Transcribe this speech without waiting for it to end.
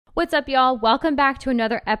What's up, y'all? Welcome back to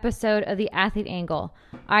another episode of The Athlete Angle.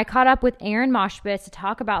 I caught up with Aaron Machbitz to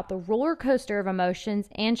talk about the roller coaster of emotions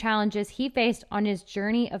and challenges he faced on his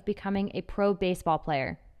journey of becoming a pro baseball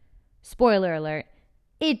player. Spoiler alert,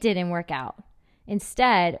 it didn't work out.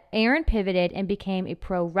 Instead, Aaron pivoted and became a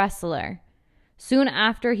pro wrestler. Soon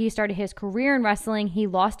after he started his career in wrestling, he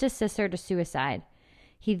lost his sister to suicide.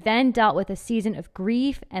 He then dealt with a season of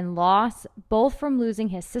grief and loss, both from losing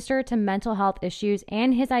his sister to mental health issues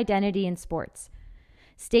and his identity in sports.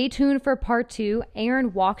 Stay tuned for part 2.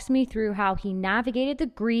 Aaron walks me through how he navigated the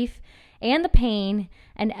grief and the pain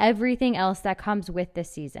and everything else that comes with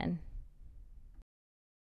this season.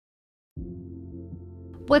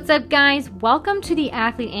 What's up, guys? Welcome to The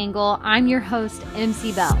Athlete Angle. I'm your host,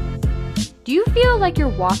 MC Bell. Do you feel like you're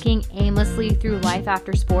walking aimlessly through life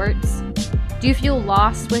after sports? Do you feel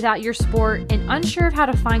lost without your sport and unsure of how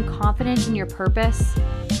to find confidence in your purpose?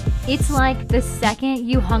 It's like the second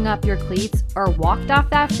you hung up your cleats or walked off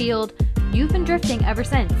that field, you've been drifting ever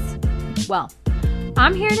since. Well,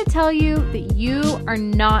 I'm here to tell you that you are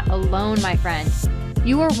not alone, my friend.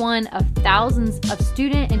 You are one of thousands of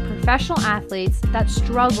student and professional athletes that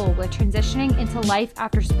struggle with transitioning into life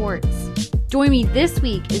after sports. Join me this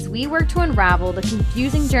week as we work to unravel the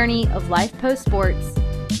confusing journey of life post-sports,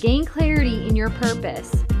 gain clarity in your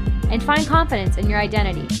purpose, and find confidence in your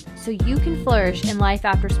identity so you can flourish in life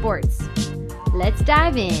after sports. Let's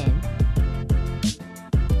dive in.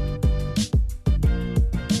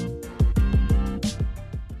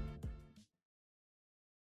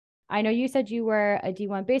 I know you said you were a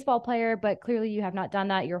D1 baseball player, but clearly you have not done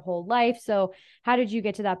that your whole life. So how did you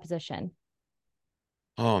get to that position?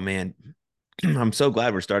 Oh man, I'm so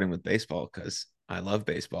glad we're starting with baseball because I love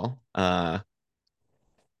baseball. I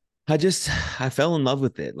fell in love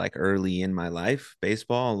with it like early in my life.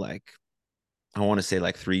 Baseball, like I want to say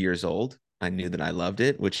like 3 years old. I knew that I loved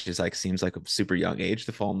it, which is like seems like a super young age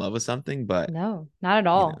to fall in love with something. But No, not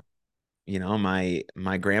at you know, all.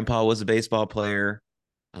 my grandpa was a baseball player,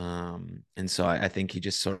 and so I think he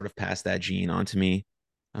just sort of passed that gene on to me.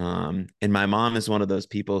 And my mom is one of those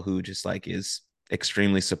people who just like is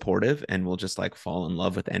extremely supportive and will just like fall in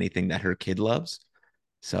love with anything that her kid loves.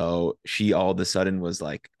 So she all of a sudden was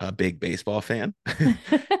like a big baseball fan.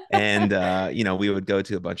 And we would go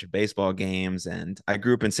to a bunch of baseball games. And I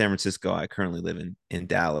grew up in San Francisco. I currently live in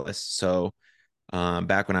Dallas. So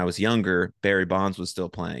back when I was younger, Barry Bonds was still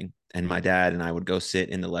playing. And my dad and I would go sit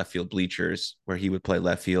in the left field bleachers where he would play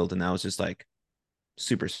left field. And that was just like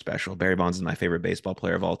super special. Barry Bonds is my favorite baseball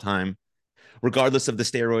player of all time, regardless of the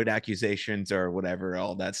steroid accusations or whatever,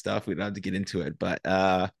 all that stuff. We don't have to get into it. But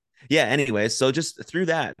yeah, anyway, so just through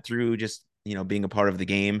that, through just, being a part of the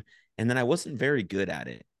game. And then I wasn't very good at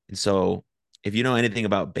it. And so if you know anything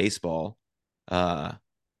about baseball, uh,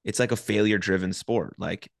 it's like a failure driven sport.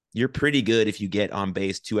 Like you're pretty good if you get on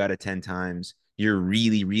base 2 out of 10 times. You're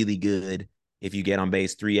really, really good if you get on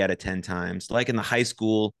base 3 out of 10 times. Like in the high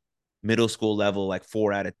school, middle school level, like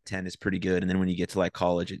 4 out of 10 is pretty good. And then when you get to like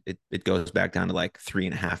college, it goes back down to like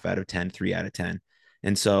 3.5 out of 10, 3 out of 10.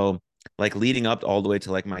 And so like leading up all the way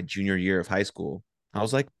to like my junior year of high school, I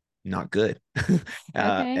was like not good. Okay.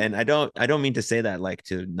 And I don't mean to say that like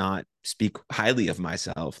to not speak highly of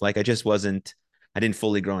myself. Like I didn't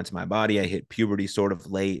fully grow into my body. I hit puberty sort of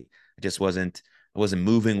late. I wasn't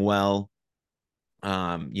moving well.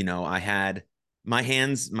 I had my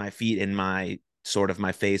hands, my feet, and my sort of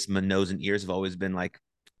my face, my nose and ears have always been like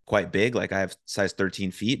quite big. Like I have size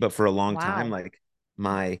 13 feet, but for a long time, Wow. like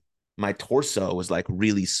my my torso was like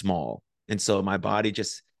really small. And so my body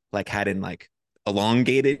just like hadn't like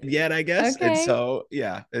elongated yet, I guess. And Okay. so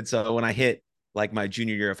yeah. And so when I hit like my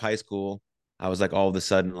junior year of high school, I was like all of a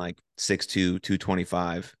sudden like 6'2",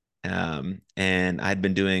 225. And I'd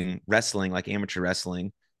been doing wrestling, like amateur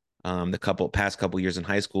wrestling, the past couple years in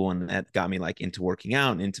high school, and that got me like into working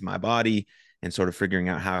out and into my body and sort of figuring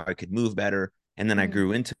out how I could move better. And then I Mhm.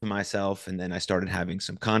 grew into myself, and then I started having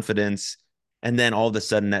some confidence, and then all of a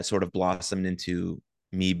sudden that sort of blossomed into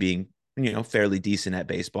me being fairly decent at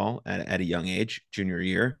baseball at a young age, junior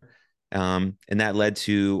year. And that led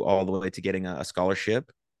to all the way to getting a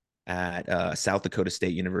scholarship at South Dakota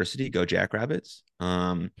State University, go Jackrabbits.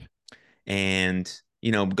 And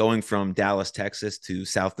going from Dallas, Texas to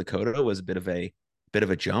South Dakota was a bit of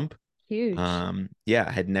a jump. Huge. Yeah,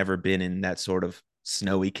 I had never been in that sort of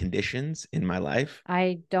snowy conditions in my life.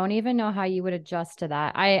 I don't even know how you would adjust to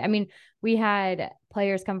that. I mean, we had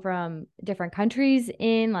players come from different countries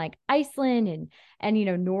in like Iceland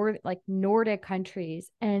and Nordic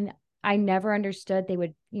countries, and I never understood they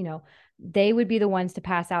would be the ones to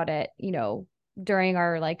pass out at, during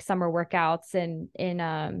our like summer workouts and in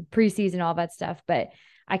preseason all that stuff. But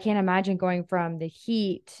I can't imagine going from the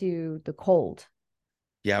heat to the cold.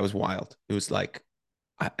 Yeah, it was wild. It was like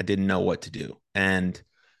I didn't know what to do. And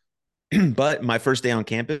but my first day on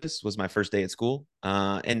campus was my first day at school.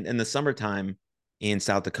 And the summertime in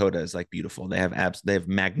South Dakota is like beautiful. They have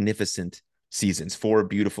magnificent seasons, 4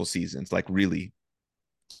 beautiful seasons, like really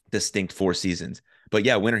distinct 4 seasons. But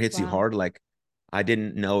yeah, winter hits you Wow. hard. Like I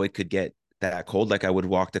didn't know it could get that cold. Like I would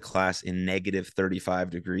walk to class in negative 35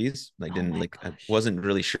 degrees. Like Oh didn't my like I gosh. wasn't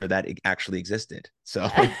really sure that it actually existed. So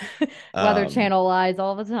Weather um Channel lies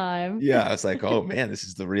all the time. yeah, I was like, oh man, this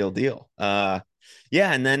is the real deal.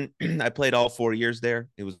 Yeah, and then I played all 4 years there.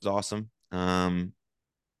 It was awesome. And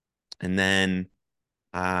then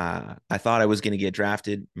I thought I was going to get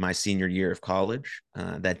drafted my senior year of college.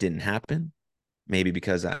 That didn't happen. Maybe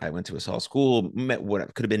because I went to a small school.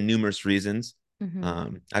 What could have been numerous reasons.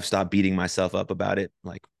 Hmm. I've stopped beating myself up about it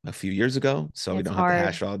like a few years ago, so we It's don't have to hard.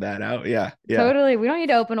 hash all that out. Yeah, yeah. Totally. We don't need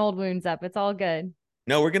to open old wounds up. It's all good.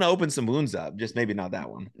 No, we're gonna open some wounds up, just maybe not that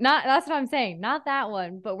one. Not that's what I'm saying. Not that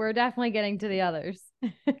one, but we're definitely getting to the others.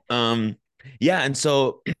 Um, yeah, and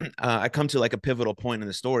so I come to like a pivotal point in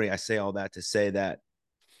the story. I say all that to say that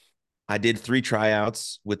I did 3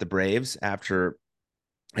 tryouts with the Braves after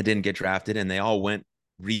I didn't get drafted, and they all went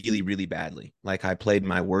really, really badly. Like I played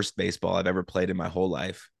my worst baseball I've ever played in my whole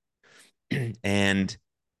life. And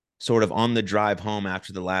sort of on the drive home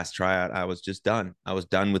after the last tryout, I was just done. I was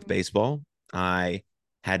done with baseball. I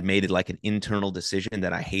had made it like an internal decision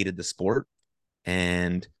that I hated the sport,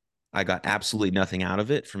 and I got absolutely nothing out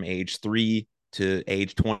of it from age 3 to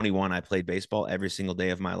age 21. I played baseball every single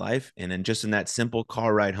day of my life. And then just in that simple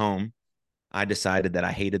car ride home, I decided that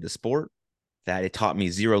I hated the sport, that it taught me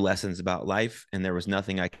zero lessons about life, and there was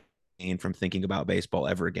nothing I gained from thinking about baseball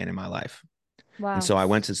ever again in my life. And Wow. so I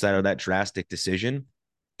went to settle that drastic decision.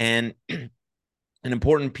 And an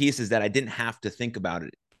important piece is that I didn't have to think about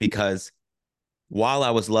it because while I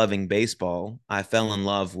was loving baseball, I fell in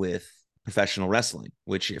love with professional wrestling,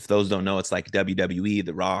 which, if those don't know, it's like WWE,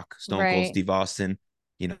 The Rock, Stone Cold Right. Steve Austin,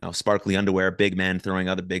 sparkly underwear, big men throwing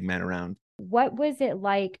other big men around. What was it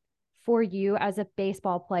like for you as a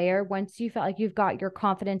baseball player once you felt like you've got your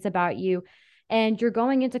confidence about you and you're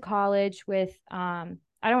going into college with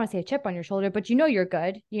I don't want to say a chip on your shoulder, but you know you're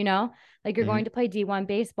good, like you're Mm-hmm. going to play D1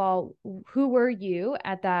 baseball. Who were you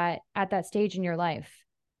at that stage in your life?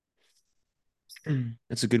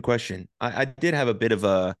 That's a good question. I did have a bit of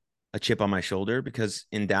a chip on my shoulder because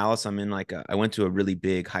in Dallas, I went to a really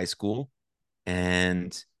big high school,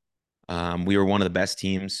 and we were one of the best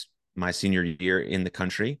teams my senior year in the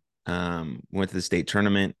country. Went to the state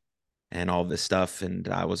tournament and all this stuff. And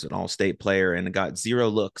I was an all state player and got zero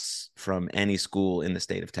looks from any school in the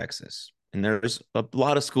state of Texas. And there's a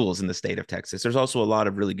lot of schools in the state of Texas. There's also a lot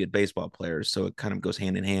of really good baseball players. So it kind of goes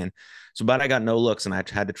hand in hand. So, but I got no looks and I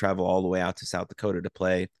had to travel all the way out to South Dakota to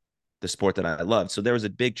play the sport that I loved. So there was a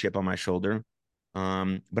big chip on my shoulder.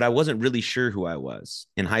 But I wasn't really sure who I was.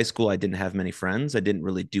 In high school, I didn't have many friends. I didn't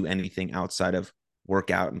really do anything outside of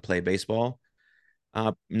work out and play baseball.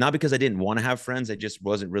 Not because I didn't want to have friends, I just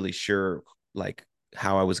wasn't really sure like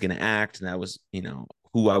how I was going to act, and that was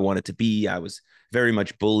who I wanted to be. I was very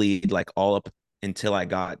much bullied like all up until I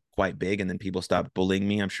got quite big, and then people stopped bullying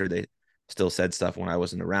me. I'm sure they still said stuff when I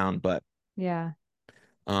wasn't around, but Yeah.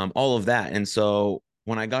 all of that. And so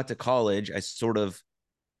when I got to college, I sort of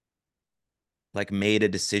like made a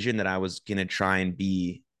decision that I was going to try and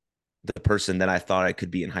be the person that I thought I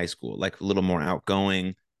could be in high school, like a little more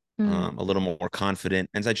outgoing, Mm. a little more confident.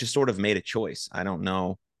 And so I just sort of made a choice. I don't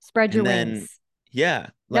know. Spread your And then, wings. yeah,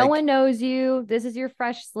 No like, one knows you. This is your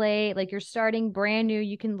fresh slate. Like you're starting brand new.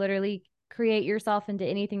 You can literally create yourself into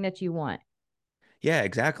anything that you want. yeah,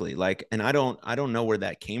 exactly. Like, and I don't know where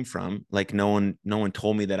that came from. Like, no one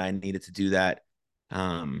told me that I needed to do that.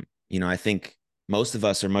 I think most of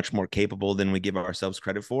us are much more capable than we give ourselves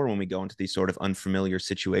credit for when we go into these sort of unfamiliar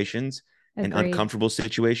situations and Agreed. uncomfortable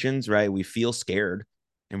situations, right? We feel scared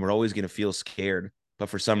and we're always going to feel scared. But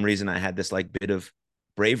for some reason, I had this like bit of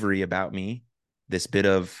bravery about me, this bit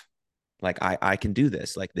of like, I can do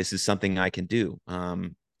this. Like, this is something I can do.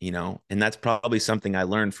 And that's probably something I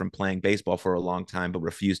learned from playing baseball for a long time, but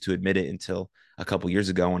refused to admit it until a couple years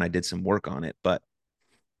ago when I did some work on it. But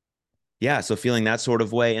yeah, so feeling that sort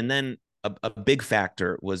of way. And then a big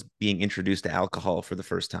factor was being introduced to alcohol for the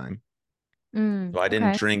first time. So I didn't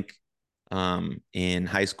Okay. drink in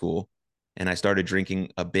high school, and I started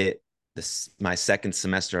drinking a bit my second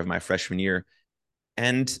semester of my freshman year.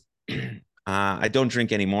 And I don't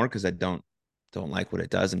drink anymore because I don't like what it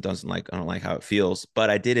does and I don't like how it feels.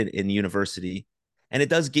 But I did it in university, and it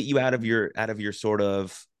does get you out of your sort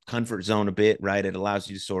of comfort zone a bit, right? It allows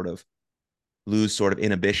you to sort of lose sort of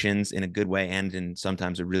inhibitions in a good way and in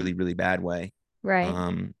sometimes a really, really bad way. Right.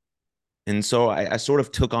 Um, and so I sort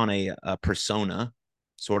of took on a persona,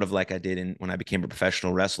 sort of like I did when I became a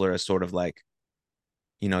professional wrestler, as sort of like,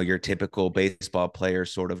 your typical baseball player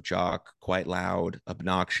sort of jock, quite loud,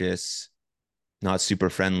 obnoxious, not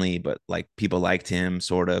super friendly, but like people liked him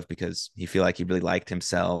sort of because he feel like he really liked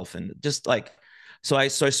himself and just like so I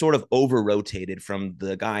sort of over rotated from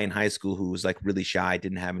the guy in high school who was like really shy,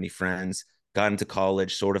 didn't have any friends, got into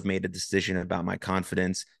college, sort of made a decision about my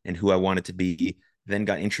confidence and who I wanted to be, then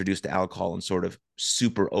got introduced to alcohol and sort of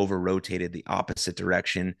super over rotated the opposite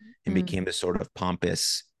direction and Mm. became this sort of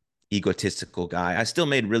pompous, egotistical guy. I still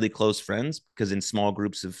made really close friends because in small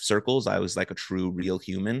groups of circles, I was like a true, real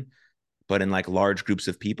human, but in like large groups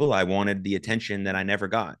of people, I wanted the attention that I never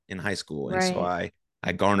got in high school. And so Right.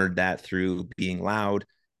 I garnered that through being loud,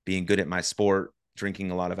 being good at my sport, drinking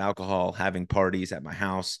a lot of alcohol, having parties at my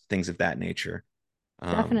house, things of that nature.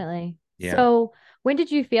 um Definitely. yeah. So, when did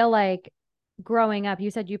you feel like growing up? You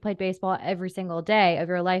said you played baseball every single day of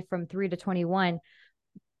your life from 3 to 21.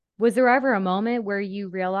 Was there ever a moment where you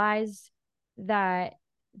realized that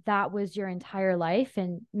that was your entire life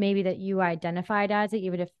and maybe that you identified as it,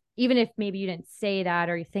 even if maybe you didn't say that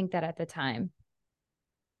or you think that at the time?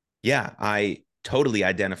 Yeah, I totally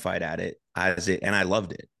identified at it as it, and I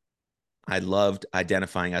loved it. I loved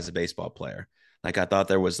identifying as a baseball player. Like I thought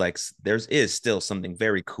there is still something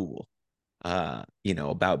very cool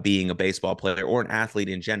about being a baseball player or an athlete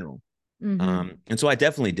in general. Mm-hmm. And so I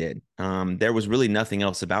definitely did. There was really nothing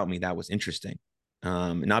else about me that was interesting.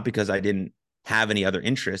 Not because I didn't have any other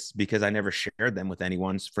interests, because I never shared them with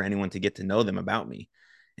anyone for anyone to get to know them about me.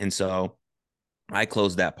 And so I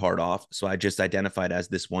closed that part off. So I just identified as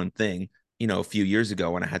this one thing, a few years ago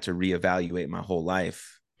when I had to reevaluate my whole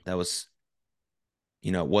life. That was,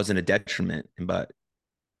 it wasn't a detriment, but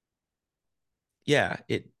yeah,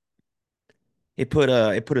 it put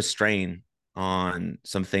a strain on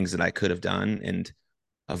some things that I could have done and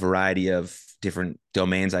a variety of different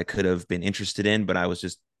domains I could have been interested in, but I was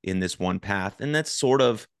just in this one path. And that's sort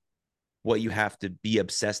of what you have to be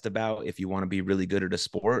obsessed about if you want to be really good at a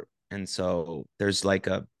sport. And so there's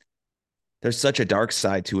such a dark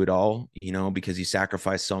side to it all, because you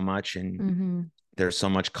sacrifice so much and Mm-hmm. there's so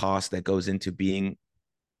much cost that goes into being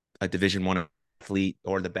a Division 1 athlete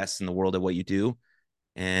or the best in the world at what you do.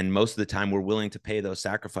 And most of the time, we're willing to pay those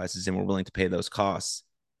sacrifices and we're willing to pay those costs,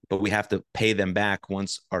 but we have to pay them back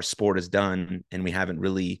once our sport is done and we haven't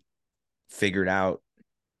really figured out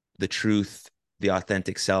the truth, the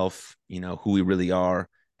authentic self, who we really are,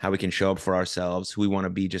 how we can show up for ourselves, who we want to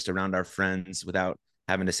be just around our friends without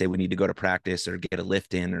having to say we need to go to practice or get a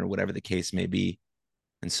lift in or whatever the case may be.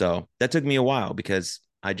 And so that took me a while because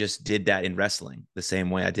I just did that in wrestling the same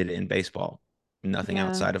way I did it in baseball. Nothing Yeah.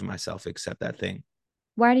 outside of myself except that thing.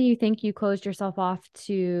 Why do you think you closed yourself off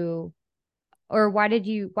to, or why do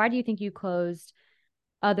you think you closed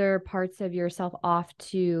other parts of yourself off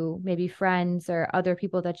to maybe friends or other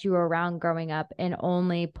people that you were around growing up and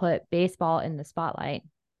only put baseball in the spotlight?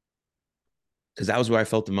 Because that was where I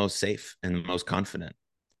felt the most safe and the most confident.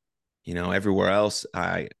 Everywhere else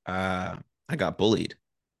I got bullied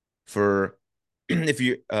for if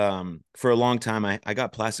you for a long time I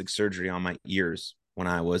got plastic surgery on my ears when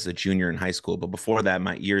I was a junior in high school, but before that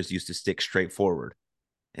my ears used to stick straight forward.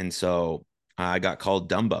 And so I got called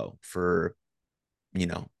Dumbo for,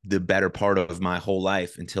 the better part of my whole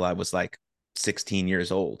life until I was like 16 years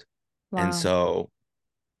old. And Wow. so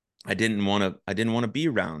I didn't want to be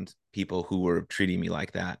around people who were treating me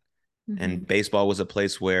like that. Mm-hmm. And baseball was a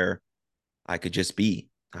place where I could just be.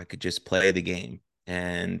 I could just play the game.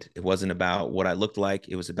 And it wasn't about what I looked like.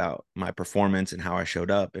 It was about my performance and how I showed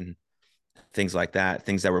up and things like that,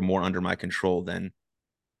 things that were more under my control than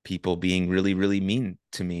people being really, really mean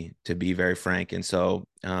to me, to be very frank. And so,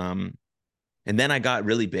 and then I got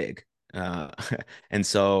really big. Uh, and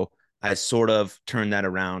so I sort of turned that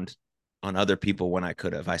around on other people when I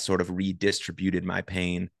could have. I sort of redistributed my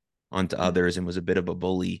pain onto Mm. others and was a bit of a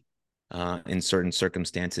bully in certain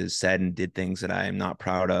circumstances, said and did things that I am not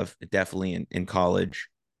proud of, definitely in college.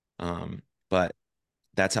 Um, but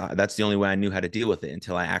that's the only way I knew how to deal with it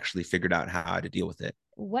until I actually figured out how to deal with it.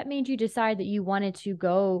 What made you decide that you wanted to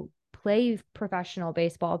go play professional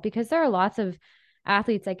baseball? Because there are lots of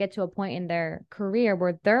athletes that get to a point in their career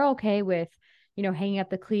where they're okay with, hanging up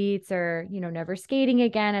the cleats or, never skating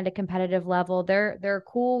again at a competitive level. They're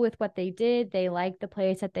cool with what they did. They like the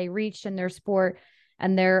place that they reached in their sport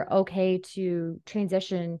and they're okay to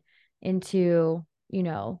transition into,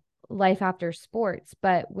 life after sports.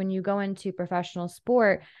 But when you go into professional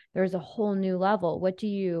sport, there's a whole new level.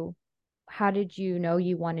 How did you know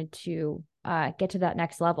you wanted to get to that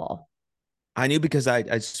next level? I knew because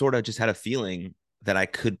I sort of just had a feeling that I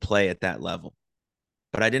could play at that level,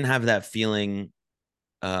 but I didn't have that feeling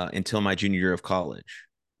until my junior year of college.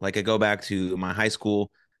 Like I go back to my high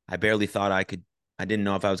school, I barely thought I could. I didn't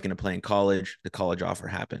know if I was going to play in college. The college offer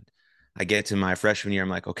happened. I get to my freshman year, I'm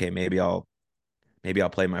like, okay, maybe I'll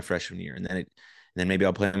play my freshman year, and then maybe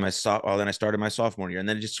I'll play my sophomore. Then I started my sophomore year, and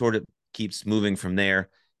then it just sort of keeps moving from there.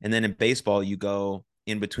 And then in baseball, you go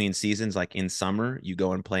in between seasons, like in summer, you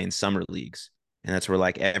go and play in summer leagues, and that's where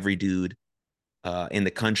like every dude in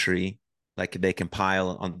the country, like they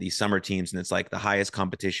compile on these summer teams, and it's like the highest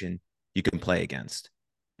competition you can play against.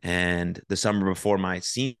 And the summer before my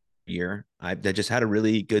senior year, I just had a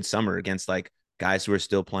really good summer against like guys who are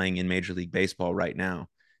still playing in Major League Baseball right now.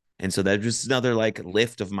 And so that was another like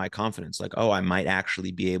lift of my confidence. Like, oh, I might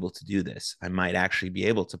actually be able to do this. I might actually be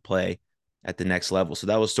able to play at the next level. So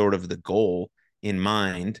that was sort of the goal in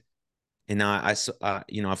mind. And now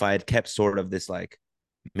if I had kept sort of this like,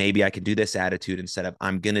 maybe I could do this attitude instead of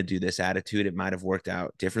I'm going to do this attitude, it might have worked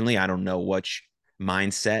out differently. I don't know which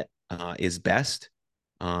mindset is best.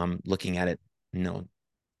 Looking at it, you know,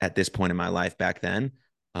 at this point in my life back then.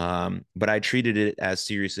 But I treated it as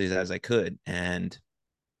seriously as I could. And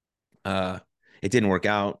uh, it didn't work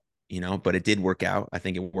out, but it did work out. I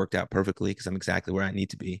think it worked out perfectly because I'm exactly where I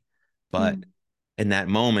need to be. But Mm. in that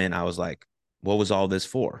moment, I was like, what was all this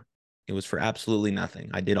for? It was for absolutely nothing.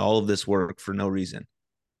 I did all of this work for no reason.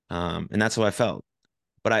 And that's how I felt.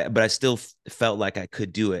 But I still felt like I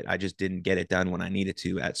could do it. I just didn't get it done when I needed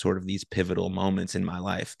to at sort of these pivotal moments in my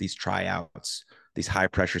life, these tryouts, these high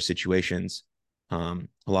pressure situations. A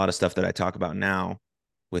lot of stuff that I talk about now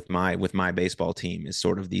with my baseball team is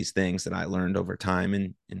sort of these things that I learned over time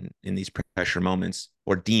in these pressure moments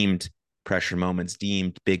or deemed pressure moments,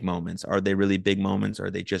 deemed big moments. Are they really big moments? Or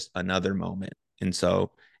are they just another moment? And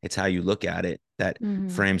so it's how you look at it that Hmm.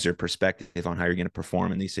 frames your perspective on how you're going to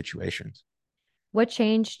perform in these situations. What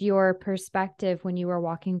changed your perspective when you were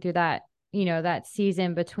walking through that, that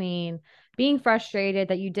season between being frustrated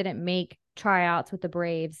that you didn't make tryouts with the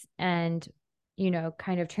Braves and,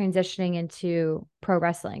 kind of transitioning into pro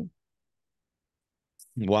wrestling?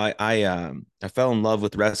 Why I fell in love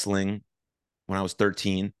with wrestling when I was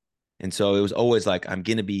 13. And so it was always like I'm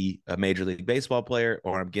gonna be a major league baseball player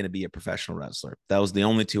or I'm gonna be a professional wrestler. That was the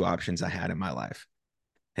only two options I had in my life.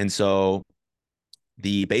 And so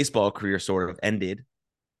the baseball career sort of ended.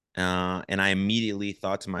 And I immediately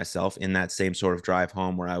thought to myself in that same sort of drive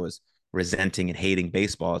home where I was resenting and hating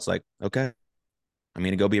baseball, it's like, okay, I'm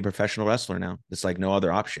going to go be a professional wrestler now. It's like no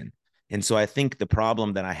other option. And so I think the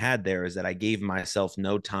problem that I had there is that I gave myself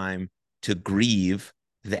no time to grieve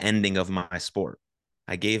the ending of my sport.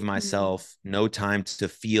 I gave Mm. myself no time to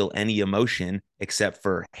feel any emotion except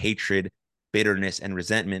for hatred, bitterness, and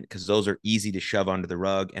resentment, because those are easy to shove under the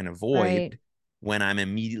rug and avoid Right. when I'm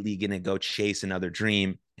immediately going to go chase another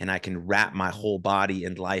dream and I can wrap my whole body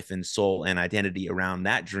and life and soul and identity around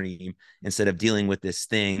that dream instead of dealing with this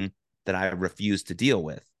thing that I refused to deal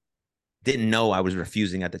with. Didn't know I was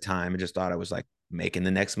refusing at the time. I just thought I was like making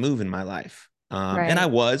the next move in my life. And I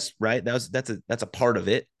Right. was right. That's a part of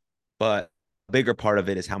it, but a bigger part of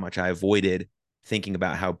it is how much I avoided thinking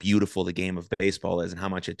about how beautiful the game of baseball is and how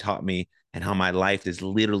much it taught me and how my life is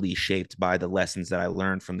literally shaped by the lessons that I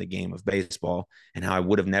learned from the game of baseball and how I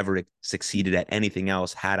would have never succeeded at anything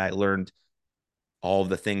else had I learned all of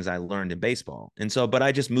the things I learned in baseball. And so, but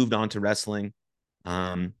I just moved on to wrestling.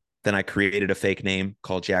 Um, then I created a fake name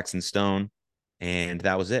called Jackson Stone. And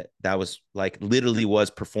that was it. That was like literally was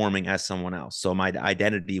performing as someone else. So my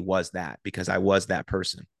identity was that because I was that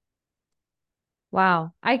person.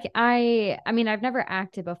 Wow. I mean, I've never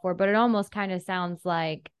acted before, but it almost kind of sounds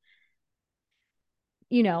like,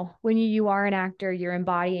 when you are an actor, you're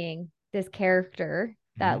embodying this character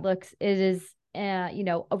Mm-hmm. it is,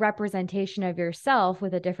 a representation of yourself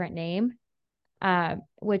with a different name,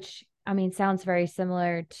 which, I mean, sounds very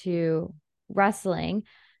similar to wrestling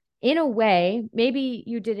in a way. Maybe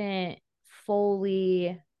you didn't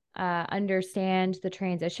fully understand the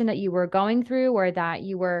transition that you were going through or that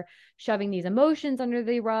you were shoving these emotions under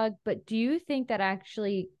the rug. But do you think that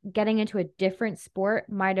actually getting into a different sport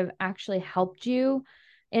might have actually helped you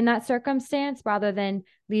in that circumstance rather than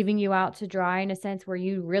leaving you out to dry in a sense where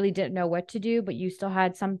you really didn't know what to do, but you still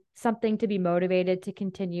had something to be motivated to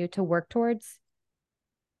continue to work towards?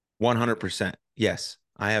 100%. Yes.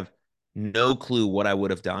 I have no clue what I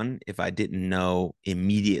would have done if I didn't know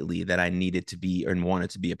immediately that I needed to be and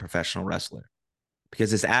wanted to be a professional wrestler.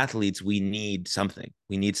 Because as athletes, we need something.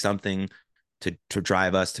 We need something to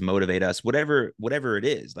drive us, to motivate us, whatever it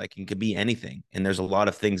is. Like it could be anything. And there's a lot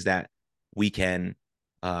of things that we can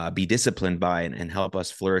be disciplined by and help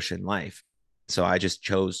us flourish in life. So I just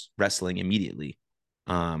chose wrestling immediately.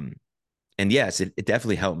 Um, and yes, it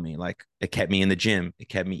definitely helped me. Like it kept me in the gym. It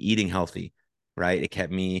kept me eating healthy, right? It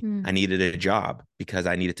kept me, I Mm. needed a job because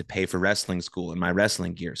I needed to pay for wrestling school and my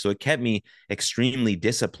wrestling gear. So it kept me extremely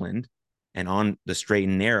disciplined and on the straight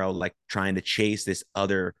and narrow, like trying to chase this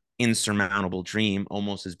other insurmountable dream,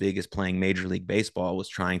 almost as big as playing Major League Baseball, was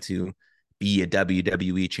trying to be a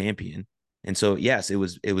WWE champion. And so, yes, it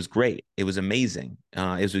was great. It was amazing.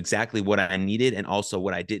 It was exactly what I needed and also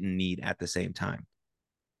what I didn't need at the same time.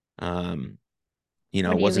 Um,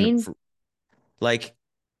 What do you wasn't mean? like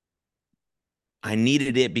I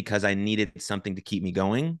needed it because I needed something to keep me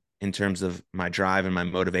going in terms of my drive and my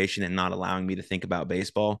motivation and not allowing me to think about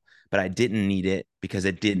baseball. But I didn't need it because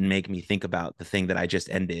it didn't make me think about the thing that I just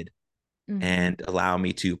ended Mm-hmm. and allow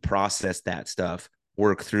me to process that stuff,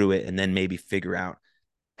 work through it, and then maybe figure out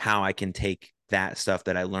how I can take that stuff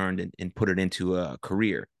that I learned and put it into a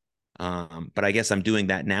career. But I guess I'm doing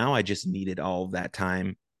that now. I just needed all of that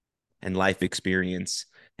time and life experience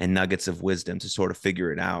and nuggets of wisdom to sort of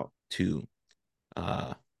figure it out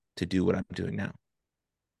uh, to do what I'm doing now.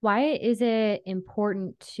 Why is it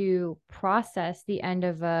important to process the end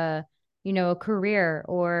of a career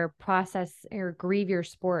or process or grieve your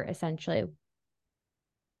sport essentially?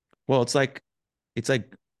 Well, it's like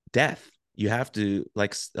death. You have to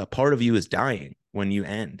like a part of you is dying when you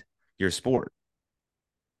end your sport,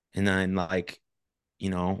 and then like you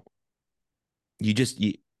know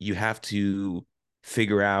you have to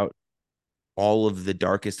figure out all of the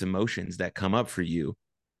darkest emotions that come up for you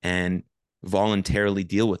and voluntarily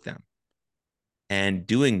deal with them. And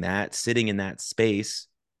doing that, sitting in that space,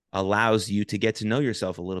 allows you to get to know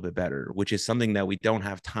yourself a little bit better, which is something that we don't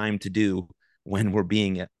have time to do when we're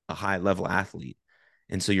being a high level athlete.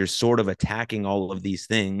 And so you're sort of attacking all of these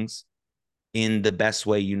things in the best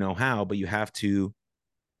way you know how, but you have to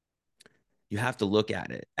look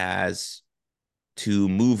at it as to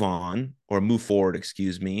move on or move forward,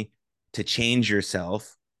 excuse me, to change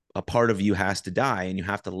yourself, a part of you has to die and you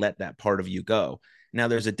have to let that part of you go. Now,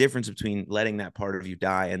 there's a difference between letting that part of you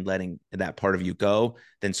die and letting that part of you go,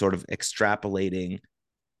 than sort of extrapolating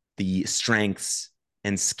the strengths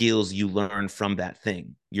and skills you learn from that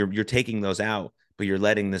thing. You're taking those out, but you're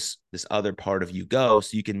letting this other part of you go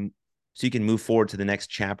so you can move forward to the next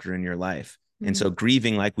chapter in your life. And so Mm.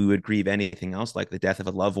 grieving like we would grieve anything else, like the death of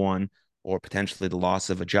a loved one or potentially the loss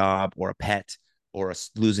of a job or a pet or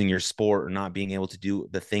losing your sport or not being able to do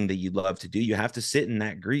the thing that you love to do, you have to sit in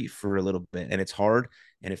that grief for a little bit. And it's hard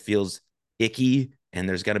and it feels icky. And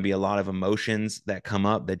there's got to be a lot of emotions that come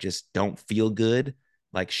up that just don't feel good,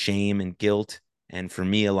 like shame and guilt. And for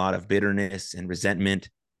me, a lot of bitterness and resentment,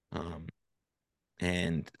 um,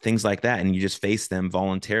 and things like that. And you just face them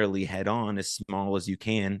voluntarily head on, as small as you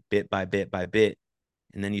can, bit by bit by bit.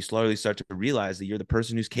 And then you slowly start to realize that you're the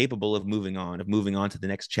person who's capable of moving on to the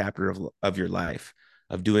next chapter of your life,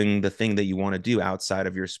 of doing the thing that you want to do outside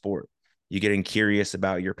of your sport. You're getting curious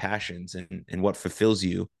about your passions and what fulfills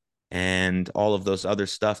you and all of those other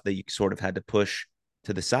stuff that you sort of had to push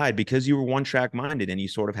to the side because you were one track minded and you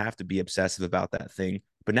sort of have to be obsessive about that thing.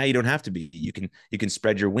 But now you don't have to be. You can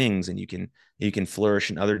spread your wings and you can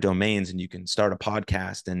flourish in other domains and you can start a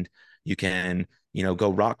podcast and you can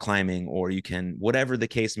go rock climbing, or you can, whatever the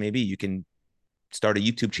case may be, you can start a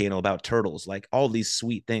YouTube channel about turtles, like all these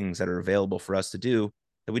sweet things that are available for us to do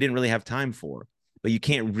that we didn't really have time for. But you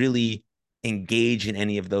can't really engage in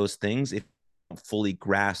any of those things if you don't fully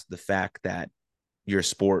grasp the fact that your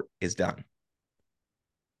sport is done.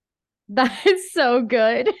 That is so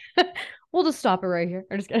good. We'll just stop it right here.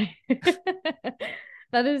 I'm just kidding.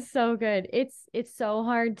 That is so good. It's so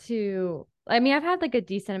hard to I mean, I've had like a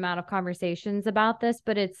decent amount of conversations about this,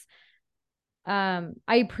 but it's I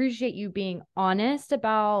appreciate you being honest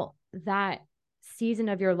about that season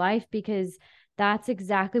of your life because that's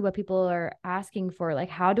exactly what people are asking for. Like,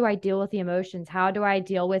 how do I deal with the emotions? How do I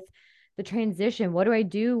deal with the transition? What do I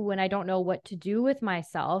do when I don't know what to do with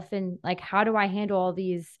myself? And like, how do I handle all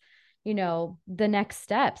these, the next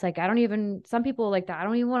steps? Like, I don't even, some people like that, I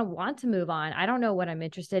don't even want to move on. I don't know what I'm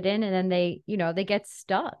interested in. And then they get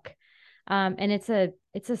stuck. And it's a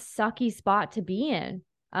sucky spot to be in.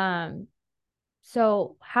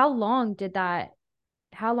 So how long did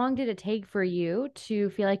it take for you to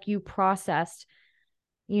feel like you processed,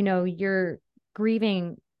 your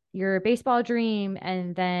grieving your baseball dream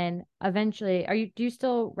and then eventually do you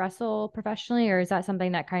still wrestle professionally or is that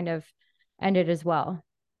something that kind of ended as well?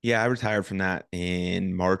 Yeah, I retired from that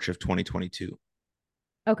in March of 2022.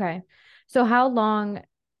 Okay. So how long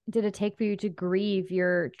did it take for you to grieve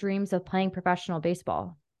your dreams of playing professional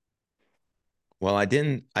baseball? Well, I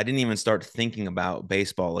didn't even start thinking about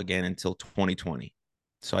baseball again until 2020.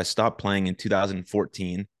 So I stopped playing in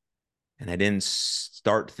 2014 and I didn't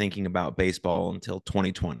start thinking about baseball until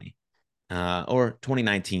 2020. Or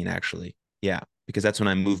 2019 actually. Yeah, because that's when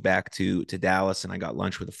I moved back to Dallas and I got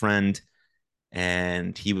lunch with a friend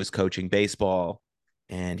and he was coaching baseball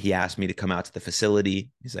and he asked me to come out to the facility.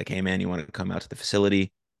 He's like, "Hey man, you want to come out to the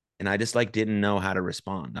facility?" And I just like didn't know how to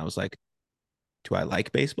respond. I was like, "Do I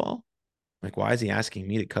like baseball? Like why is he asking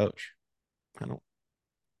me to coach? I don't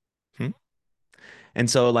hmm? And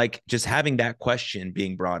so like just having that question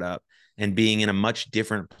being brought up and being in a much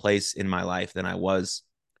different place in my life than I was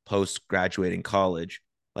post graduating college,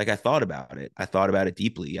 like I thought about it. I thought about it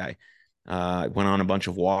deeply. I went on a bunch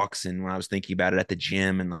of walks, and when I was thinking about it at the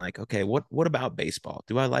gym, and like, okay, what about baseball?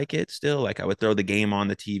 Do I like it still? Like I would throw the game on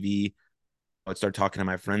the TV. I would start talking to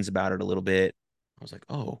my friends about it a little bit. I was like,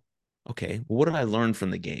 oh, okay. Well, what did I learn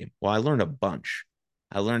from the game? Well, I learned a bunch.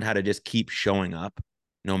 I learned how to just keep showing up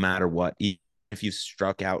no matter what. If you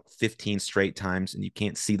struck out 15 straight times and you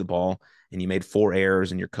can't see the ball and you made four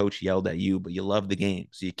errors and your coach yelled at you, but you love the game.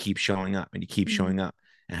 So you keep showing up and you keep Mm. showing up.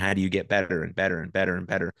 And how do you get better and better and better and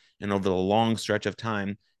better? And over the long stretch of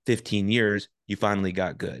time, 15 years, you finally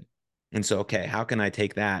got good. And so, okay, how can I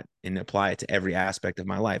take that and apply it to every aspect of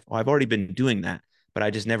my life? Well, I've already been doing that, but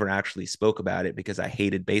I just never actually spoke about it because I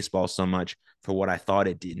hated baseball so much for what I thought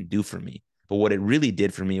it didn't do for me. But what it really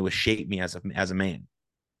did for me was shape me as a man.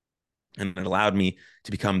 And it allowed me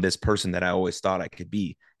to become this person that I always thought I could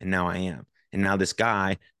be. And now I am. And now this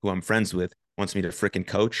guy who I'm friends with wants me to freaking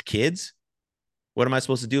coach kids. What am I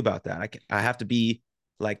supposed to do about that? I have to be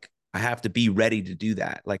like, I have to be ready to do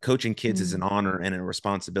that. Like coaching kids is Mm. an honor and a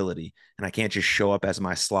responsibility. And I can't just show up as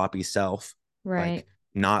my sloppy self, Right. like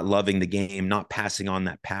not loving the game, not passing on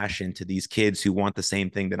that passion to these kids who want the same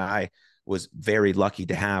thing that I was very lucky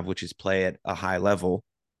to have, which is play at a high level.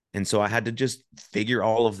 And so I had to just figure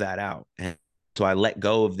all of that out. And so I let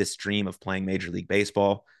go of this dream of playing Major League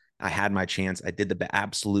Baseball. I had my chance. I did the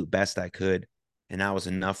absolute best I could. And that was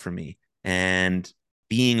enough for me. And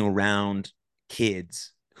being around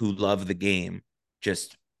kids who love the game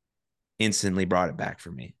just instantly brought it back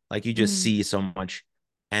for me. Like you just Mm. see so much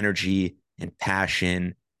energy and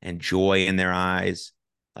passion and joy in their eyes,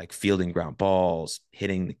 like fielding ground balls,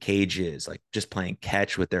 hitting the cages, like just playing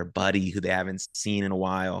catch with their buddy who they haven't seen in a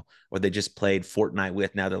while, or they just played Fortnite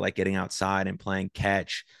with. Now they're like getting outside and playing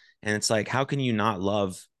catch. And it's like, how can you not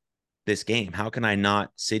love this game? How can I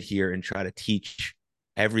not sit here and try to teach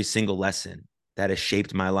every single lesson that has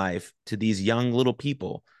shaped my life to these young little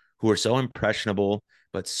people who are so impressionable,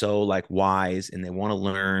 but so like wise and they want to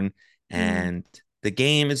learn. Mm. And the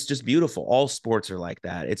game is just beautiful. All sports are like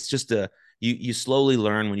that. It's just you slowly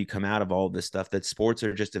learn when you come out of all of this stuff that sports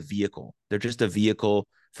are just a vehicle. They're just a vehicle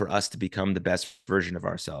for us to become the best version of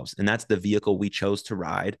ourselves. And that's the vehicle we chose to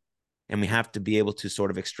ride. And we have to be able to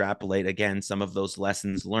sort of extrapolate again some of those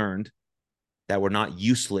lessons learned that were not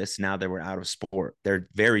useless now that we're out of sport. They're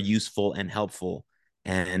very useful and helpful.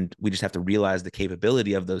 And we just have to realize the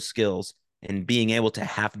capability of those skills and being able to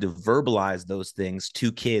have to verbalize those things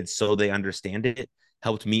to kids so they understand it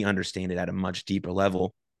helped me understand it at a much deeper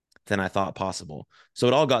level than I thought possible. So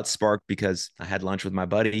it all got sparked because I had lunch with my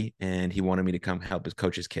buddy and he wanted me to come help his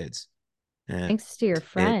coach his kids. And Thanks to your it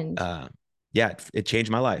friend. yeah, it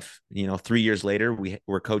changed my life. 3 years later,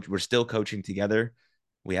 we're still coaching together.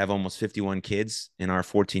 We have almost 51 kids in our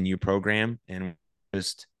 14U program, and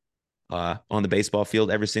just on the baseball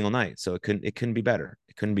field every single night. So it couldn't be better.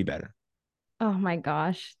 It couldn't be better. Oh my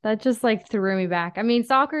gosh. That just like threw me back. I mean,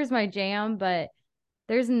 soccer is my jam, but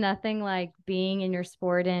there's nothing like being in your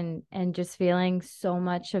sport and just feeling so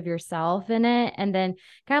much of yourself in it. And then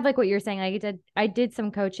kind of like what you're saying, like I did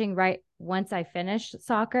some coaching right once I finished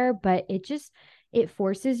soccer, but it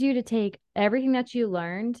forces you to take everything that you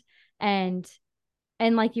learned and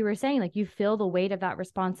like you were saying, like you feel the weight of that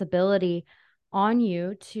responsibility on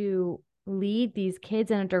you to lead these kids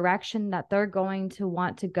in a direction that they're going to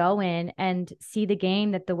want to go in and see the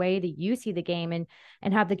game that the way that you see the game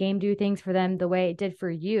and have the game do things for them the way it did for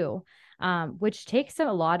you, which takes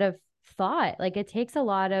a lot of thought. Like it takes a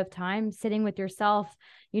lot of time sitting with yourself,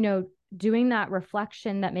 doing that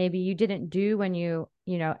reflection that maybe you didn't do when you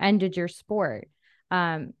ended your sport.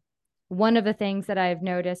 um, One of the things that I've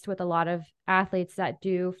noticed with a lot of athletes that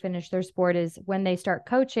do finish their sport is when they start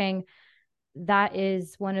coaching, that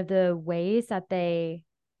is one of the ways that they,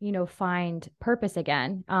 find purpose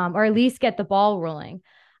again, or at least get the ball rolling.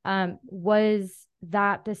 Was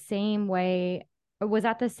that the same way? Or was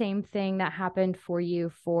that the same thing that happened for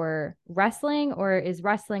you for wrestling, or is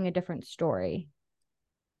wrestling a different story?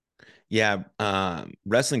 Yeah,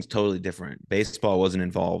 wrestling's totally different. Baseball wasn't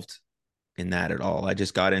involved in that at all. I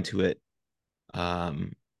just got into it.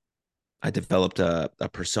 Um, I developed a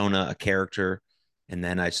persona, a character, and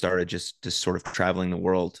then I started just sort of traveling the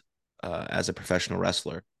world as a professional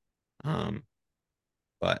wrestler. Um,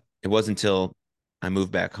 but it wasn't until I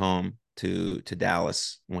moved back home to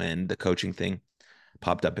Dallas when the coaching thing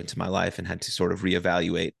popped up into my life and had to sort of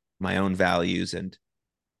reevaluate my own values and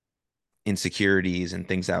insecurities and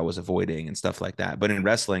things I was avoiding and stuff like that. But in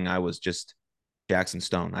wrestling, I was just Jackson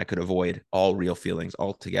Stone. I could avoid all real feelings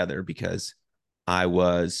altogether because I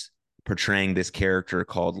was portraying this character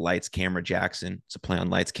called Lights Camera Jackson. It's a play on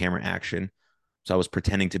lights, camera, action. So I was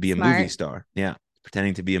pretending to be a movie Smart. star. Yeah,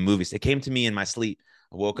 pretending to be a movie star. It came to me in my sleep.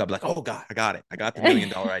 I woke up like, oh God, I got it. I got the $1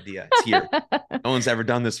 million idea. It's here. No one's ever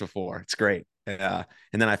done this before. It's great. And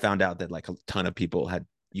then I found out that like a ton of people had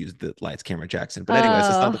used the Lights Camera Jackson. But anyways,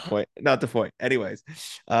 that's not the Oh, point. Not the point. Anyways,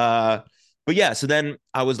 uh, but yeah, so then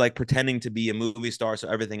I was like pretending to be a movie star. So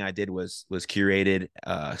everything I did was curated,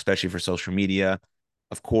 especially for social media.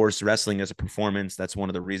 Of course, wrestling as a performance. That's one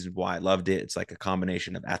of the reasons why I loved it. It's like a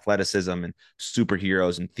combination of athleticism and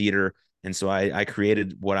superheroes and theater. And so I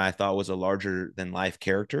created what I thought was a larger than life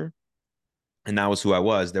character, and that was who I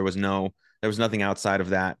was. There was nothing outside of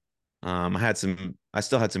that. I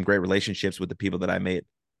still had some great relationships with the people that I made,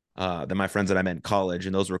 that my friends that I met in college,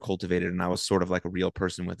 and those were cultivated, and I was sort of like a real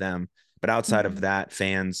person with them. But outside of mhm. that,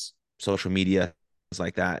 fans, social media, things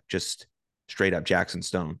like that, just straight up Jackson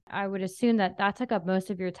Stone. I would assume that that took up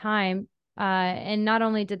most of your time. And not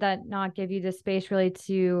only did that not give you the space really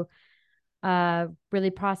to really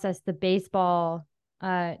process the baseball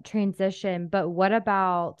transition, but what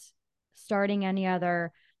about starting any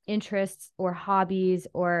other interests or hobbies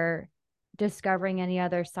or discovering any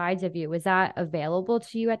other sides of you? Was that available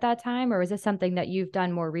to you at that time, or was this something that you've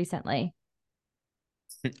done more recently?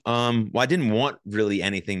 Well, I didn't want really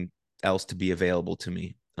anything else to be available to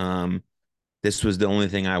me. This was the only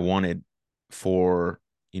thing I wanted for,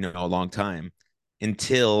 a long time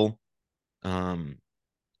until, um,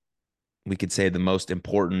 we could say the most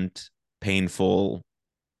important, painful,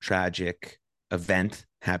 tragic event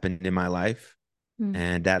happened in my life. Mm.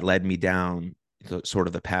 And that led me down sort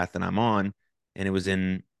of the path that I'm on. And it was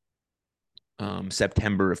in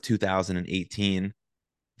September of 2018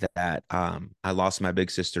 that I lost my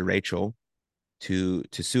big sister, Rachel, to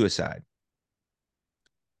suicide.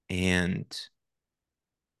 And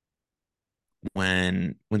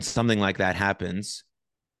when something like that happens,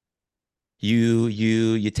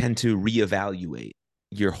 you tend to reevaluate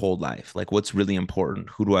your whole life. Like, what's really important?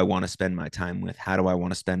 Who do I want to spend my time with? How do I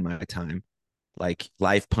want to spend my time? Like,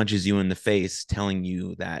 life punches you in the face telling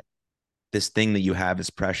you that this thing that you have is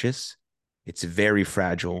precious. It's very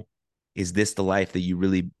fragile. Is this the life that you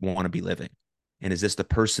really want to be living? And is this the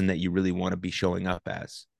person that you really want to be showing up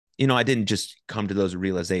as? I didn't just come to those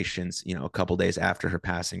realizations, a couple days after her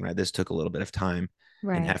passing, right? This took a little bit of time and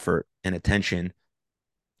Right. effort and attention,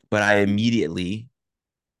 but I immediately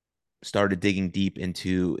started digging deep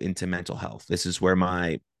into mental health. This is where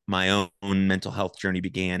my own mental health journey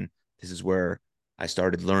began. This is where I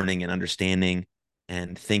started learning and understanding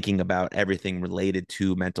and thinking about everything related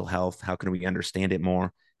to mental health. How can we understand it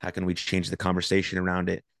more? How can we change the conversation around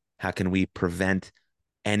it? How can we prevent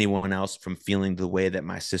anyone else from feeling the way that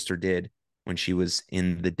my sister did when she was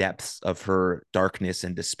in the depths of her darkness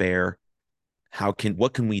and despair?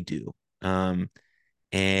 What can we do? And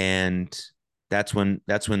that's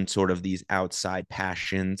when sort of these outside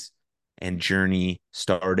passions and journey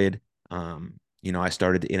started. I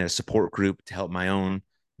started in a support group to help my own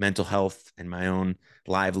mental health and my own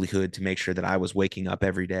livelihood, to make sure that I was waking up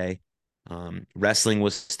every day. Wrestling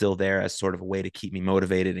was still there as sort of a way to keep me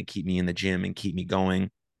motivated and keep me in the gym and keep me going.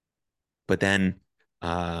 But then,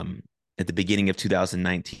 um, at the beginning of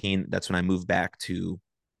 2019, that's when I moved back to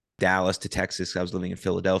Dallas, to Texas. I was living in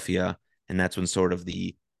Philadelphia, and that's when sort of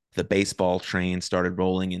the baseball train started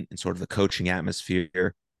rolling in sort of the coaching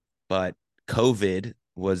atmosphere. But COVID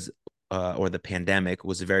was, or the pandemic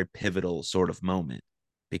was, a very pivotal sort of moment,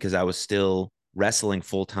 because I was still wrestling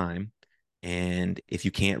full time, and if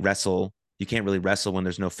you can't wrestle, you can't really wrestle when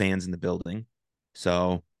there's no fans in the building.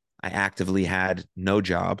 So I actively had no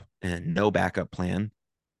job and no backup plan,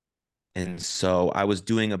 and so I was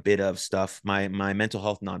doing a bit of stuff. My mental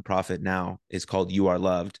health nonprofit now is called You Are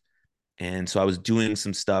Loved. And so I was doing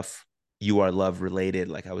some stuff You Are Loved related.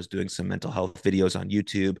 Like, I was doing some mental health videos on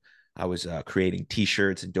YouTube. I was creating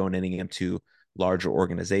t-shirts and donating them to larger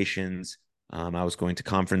organizations. I was going to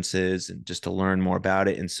conferences and just to learn more about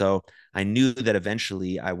it. And so I knew that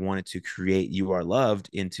eventually I wanted to create You Are Loved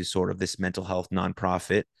into sort of this mental health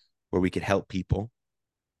nonprofit where we could help people.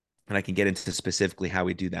 And I can get into specifically how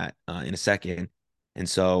we do that in a second. And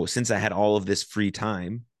so since I had all of this free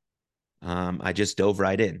time, I just dove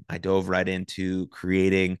right in. I dove right into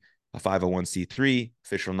creating a 501c3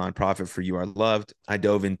 official nonprofit for You Are Loved. I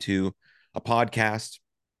dove into a podcast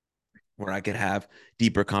where I could have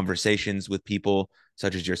deeper conversations with people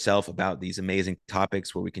such as yourself about these amazing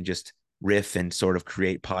topics where we can just riff and sort of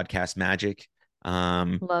create podcast magic.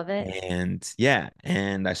 Um, Love it. and yeah,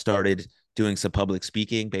 and I started doing some public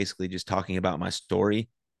speaking, basically just talking about my story.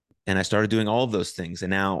 And I started doing all of those things. And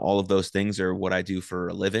now all of those things are what I do for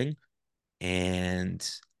a living. And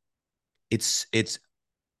it's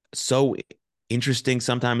so interesting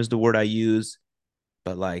sometimes the word I use,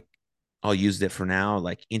 but like I'll use it for now.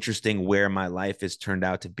 Like interesting where my life has turned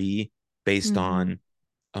out to be based Mm-hmm. on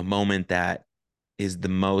a moment that is the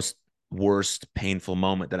most worst painful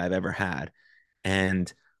moment that I've ever had.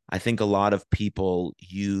 And I think a lot of people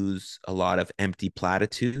use a lot of empty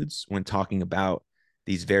platitudes when talking about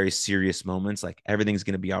these very serious moments, like everything's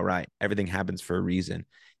going to be all right. Everything happens for a reason.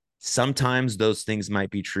 Sometimes those things might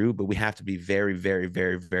be true, but we have to be very, very,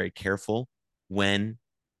 very, very careful when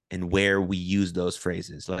and where we use those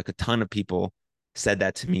phrases. Like a ton of people said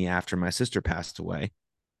that to me after my sister passed away.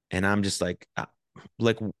 And I'm just like,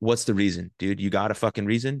 what's the reason, dude? You got a fucking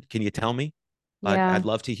reason? Can you tell me? Like, Yeah. I'd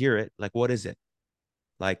love to hear it. Like, what is it?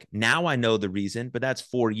 Like, now I know the reason, but that's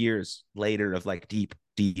 4 years later of like deep,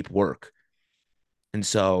 deep work. And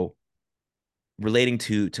so relating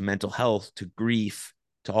to mental health, to grief,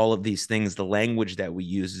 to all of these things, the language that we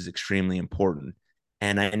use is extremely important.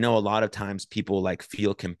 And I know a lot of times people like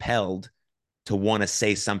feel compelled to want to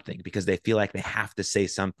say something because they feel like they have to say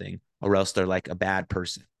something or else they're like a bad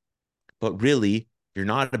person. But really, you're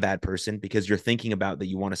not a bad person because you're thinking about that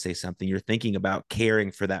you want to say something. You're thinking about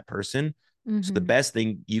caring for that person. So the Mm-hmm. best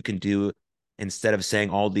thing you can do instead of saying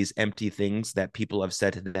all these empty things that people have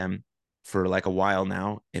said to them for like a while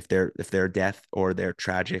now, if their death or their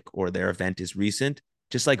tragic or their event is recent,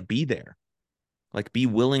 just like be there. Like be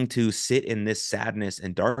willing to sit in this sadness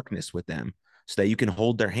and darkness with them so that you can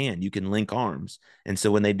hold their hand, you can link arms. And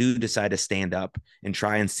so when they do decide to stand up and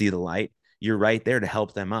try and see the light, you're right there to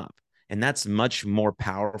help them up. And that's much more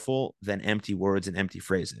powerful than empty words and empty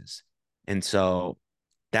phrases. And so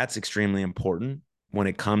that's extremely important when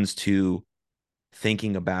it comes to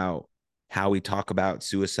thinking about how we talk about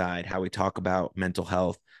suicide, how we talk about mental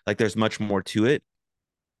health. Like there's much more to it.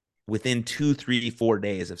 Within 2, 3, 4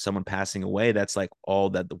 days of someone passing away, that's like all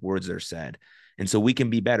that the words are said. And so we can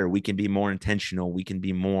be better. We can be more intentional. We can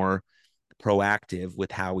be more proactive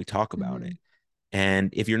with how we talk about Mm-hmm. it. And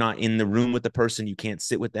if you're not in the room with the person, you can't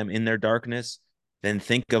sit with them in their darkness, then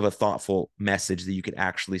think of a thoughtful message that you could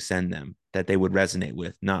actually send them that they would resonate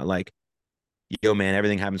with. Not like, yo, man,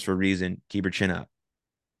 everything happens for a reason. Keep your chin up.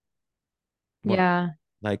 What? Yeah.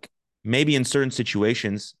 Like maybe in certain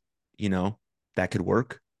situations, that could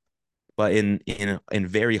work. But in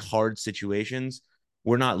very hard situations,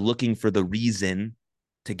 we're not looking for the reason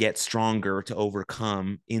to get stronger, to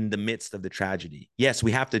overcome in the midst of the tragedy. Yes,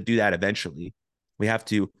 we have to do that eventually. We have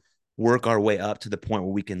to work our way up to the point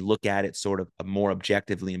where we can look at it sort of more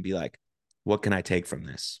objectively and be like, what can I take from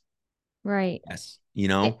this? Right. Yes,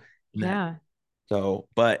 It, and that. yeah. So,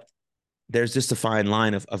 but there's just a fine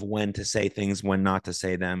line of when to say things, when not to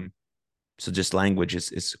say them. So just language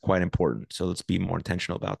is quite important. So let's be more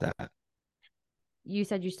intentional about that. You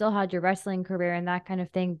said you still had your wrestling career and that kind of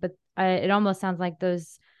thing, but it almost sounds like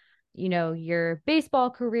those, your baseball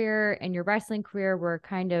career and your wrestling career were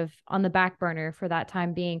kind of on the back burner for that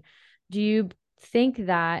time being. Do you think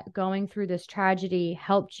that going through this tragedy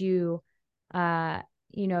helped you,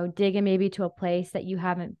 dig in maybe to a place that you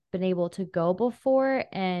haven't been able to go before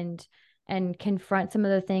and confront some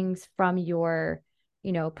of the things from your,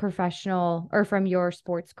 professional or from your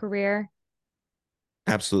sports career?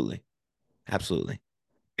 Absolutely. Absolutely.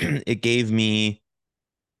 it gave me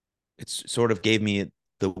it sort of gave me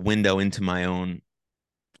the window into my own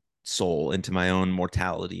soul, into my own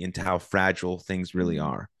mortality, into how fragile things really Mm.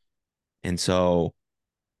 are. And so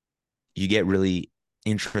you get really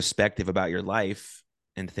introspective about your life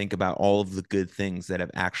and think about all of the good things that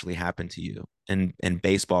have actually happened to you. And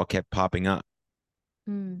baseball kept popping up.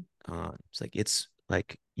 Mm. It's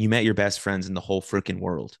like you met your best friends in the whole freaking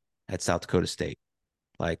world at South Dakota State.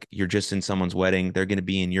 Like you're just in someone's wedding, they're going to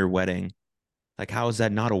be in your wedding. Like, how is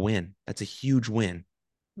that not a win? That's a huge win.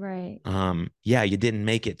 Right. Yeah, you didn't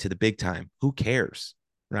make it to the big time. Who cares?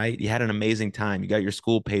 Right? You had an amazing time. You got your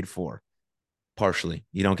school paid for partially.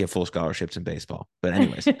 You don't get full scholarships in baseball. But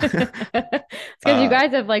anyways. It's because you uh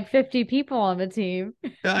guys have like 50 people on the team.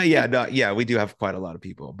 yeah, no, yeah, we do have quite a lot of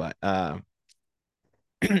people, but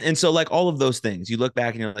And so like all of those things, you look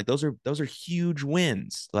back and you're like, those are huge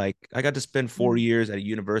wins. Like I got to spend 4 years at a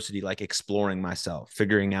university, like exploring myself,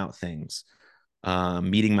 figuring out things,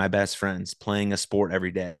 meeting my best friends, playing a sport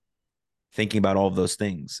every day, thinking about all of those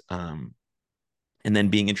things. And then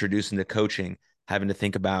being introduced into coaching, having to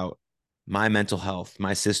think about my mental health,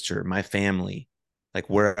 my sister, my family, like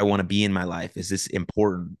where I want to be in my life. Is this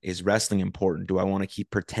important? Is wrestling important? Do I want to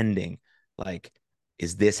keep pretending? Like,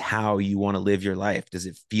 is this how you want to live your life? Does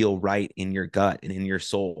it feel right in your gut and in your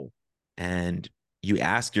soul? And you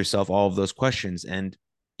ask yourself all of those questions. And,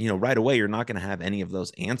 right away, you're not going to have any of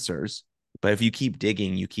those answers. But if you keep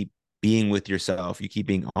digging, you keep being with yourself, you keep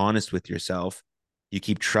being honest with yourself, you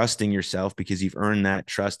keep trusting yourself because you've earned that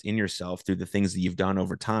trust in yourself through the things that you've done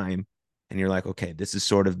over time. And you're like, okay, this is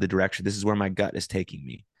sort of the direction. This is where my gut is taking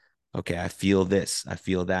me. Okay, I feel this. I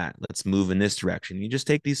feel that. Let's move in this direction. You just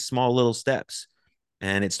take these small little steps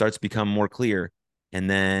and it starts to become more clear. And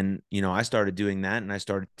then, I started doing that and I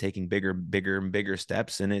started taking bigger and bigger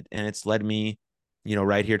steps. And it's led me,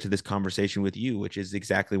 right here to this conversation with you, which is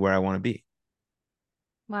exactly where I want to be.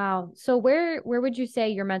 Wow. So where would you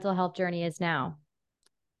say your mental health journey is now?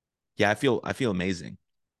 Yeah, I feel amazing.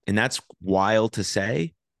 And that's wild to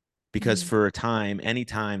say because Mhm. for a time, any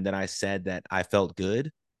time that I said that I felt good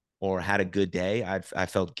or had a good day, I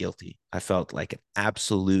felt guilty. I felt like an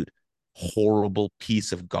absolute horrible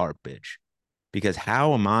piece of garbage because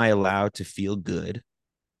how am I allowed to feel good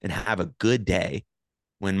and have a good day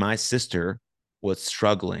when my sister was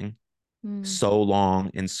struggling Mm. so long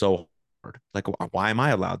and so hard? Like, why am I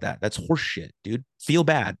allowed that? That's horseshit, dude. Feel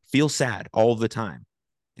bad, feel sad all the time.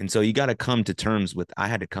 And so you got to come to terms with, I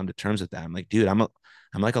had to come to terms with that. I'm like, dude, I'm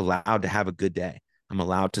like allowed to have a good day. I'm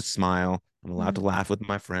allowed to smile. I'm allowed to Mm. laugh with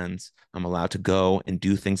my friends. I'm allowed to go and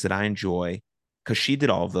do things that I enjoy because she did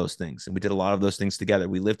all of those things. And we did a lot of those things together.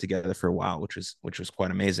 We lived together for a while, which was quite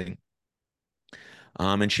amazing.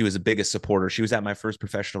 And she was the biggest supporter. She was at my first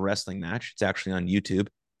professional wrestling match. It's actually on YouTube.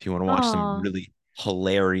 If you want to watch some Oh, really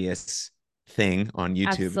hilarious thing on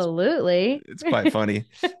YouTube, absolutely. it's quite funny.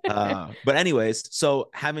 But anyways, so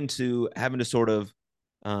having to sort of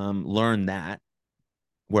learn that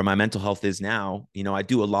where my mental health is now, I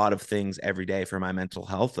do a lot of things every day for my mental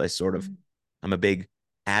health. Mm. I'm a big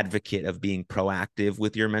advocate of being proactive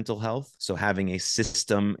with your mental health. So having a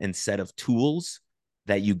system and set of tools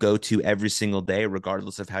that you go to every single day,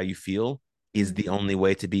 regardless of how you feel, is Mm. the only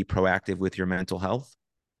way to be proactive with your mental health.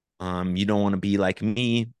 You don't want to be like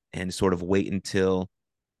me and sort of wait until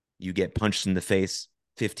you get punched in the face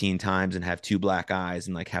 15 times and have two black eyes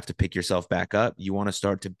and like have to pick yourself back up. You want to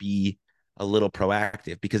start to be a little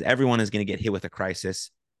proactive because everyone is going to get hit with a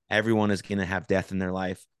crisis. Everyone is going to have death in their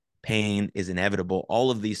life. Pain is inevitable.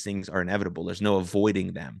 All of these things are inevitable. There's no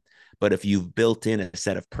avoiding them. But if you've built in a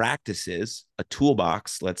set of practices, a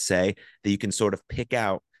toolbox, let's say, that you can sort of pick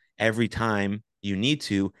out every time you need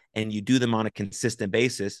to, and you do them on a consistent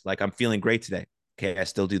basis, like I'm feeling great today. Okay, I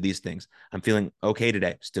still do these things. I'm feeling okay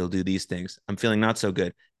today. Still do these things. I'm feeling not so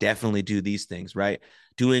good. Definitely do these things, right?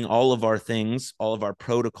 Doing all of our things, all of our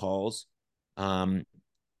protocols, um,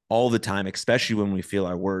 all the time, especially when we feel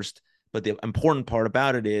our worst. But the important part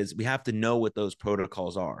about it is we have to know what those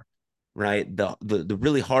protocols are, right? The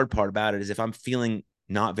really hard part about it is if I'm feeling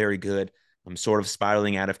not very good, I'm sort of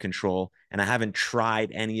spiraling out of control, and I haven't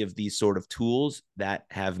tried any of these sort of tools that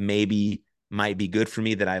have maybe might be good for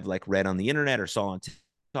me that I've like read on the internet or saw on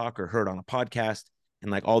TikTok or heard on a podcast.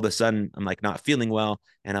 And like all of a sudden I'm like not feeling well.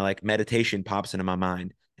 And I like meditation pops into my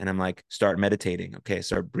mind and I'm like, start meditating. Okay.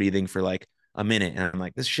 Start breathing for like a minute. And I'm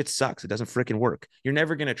like, this shit sucks. It doesn't freaking work. You're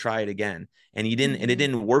never going to try it again. And it Mhm.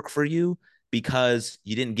 didn't work for you because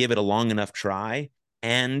you didn't give it a long enough try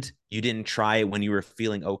and you didn't try it when you were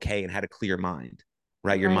feeling okay and had a clear mind,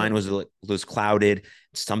 right? Your mind Right. was clouded.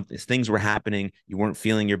 Some things were happening. You weren't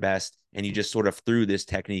feeling your best and you just sort of threw this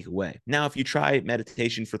technique away. Now, if you try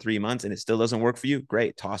meditation for 3 months and it still doesn't work for you,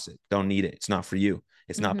 great, toss it. Don't need it. It's not for you.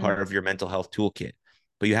 It's not Hmm. part of your mental health toolkit.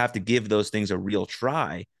 But you have to give those things a real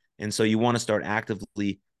try. And so you want to start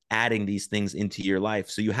actively adding these things into your life.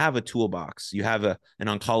 So you have a toolbox, you have an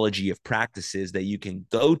oncology of practices that you can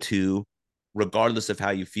go to regardless of how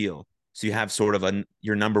you feel. So you have sort of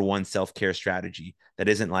your number one self-care strategy that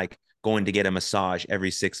isn't like going to get a massage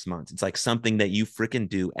every 6 months. It's like something that you freaking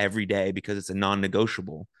do every day because it's a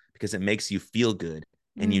non-negotiable, because it makes you feel good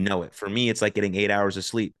and you Mm. know it. For me, it's like getting 8 hours of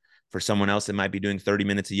sleep. For someone else, it might be doing 30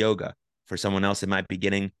 minutes of yoga. For someone else, it might be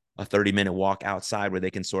getting a 30-minute walk outside where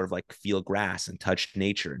they can sort of like feel grass and touch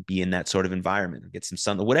nature and be in that sort of environment or get some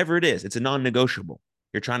sun, whatever it is. It's a non-negotiable.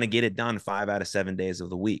 You're trying to get it done 5 out of 7 days of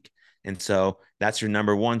the week. And so that's your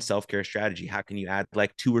number one self care strategy. How can you add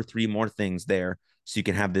like two or three more things there So you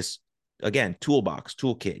can have this, again, toolbox,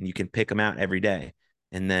 toolkit, and you can pick them out every day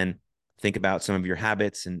and then think about some of your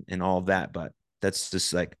habits and all of that. But that's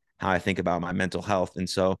just like how I think about my mental health. And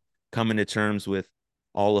so coming to terms with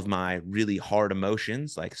all of my really hard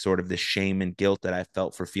emotions, like sort of the shame and guilt that I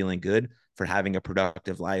felt for feeling good, for having a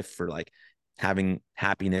productive life, for like having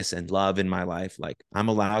happiness and love in my life. Like I'm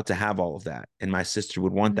allowed to have all of that. And my sister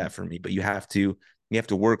would want that for me, but you have to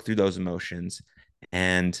work through those emotions.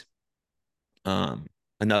 And um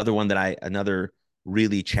another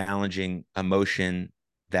really challenging emotion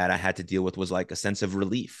that I had to deal with was like a sense of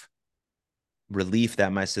relief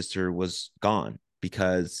that my sister was gone,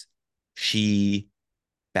 because she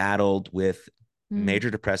battled with Mm.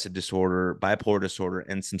 major depressive disorder, bipolar disorder,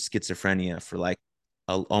 and some schizophrenia for like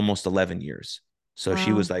almost 11 years. So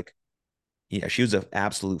she was Wow. like, yeah, she was an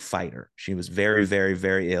absolute fighter. She was very, very,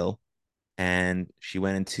 very ill, and she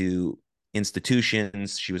went into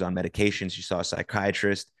institutions. She was on medications. She saw a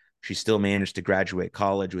psychiatrist. She still managed to graduate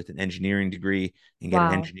college with an engineering degree and get an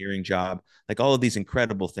Wow. engineering job. Like all of these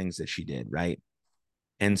incredible things that she did, right?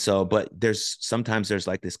 And so, but there's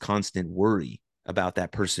like this constant worry about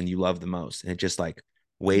that person you love the most. And it just like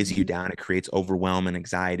weighs you Mhm. down. It creates overwhelm and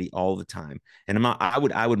anxiety all the time. And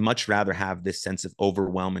I would much rather have this sense of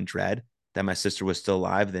overwhelm and dread that my sister was still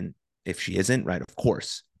alive than if she isn't, right? Of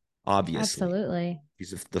course, obviously. Absolutely.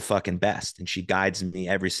 She's the fucking best and she guides me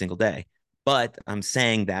every single day. But I'm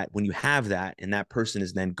saying that when you have that and that person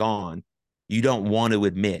is then gone, you don't want to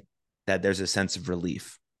admit that there's a sense of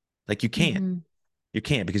relief. Like you can't. Hmm. You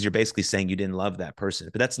can't, because you're basically saying you didn't love that person.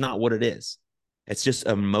 But that's not what it is. It's just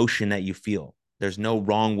emotion that you feel. There's no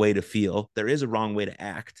wrong way to feel. There is a wrong way to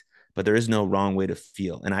act, but there is no wrong way to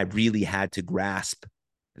feel. And I really had to grasp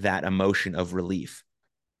that emotion of relief.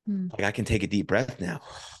 Mm. Like I can take a deep breath now.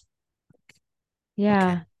 Okay.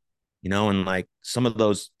 Yeah. And like some of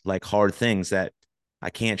those like hard things that I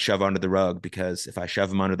can't shove under the rug, because if I shove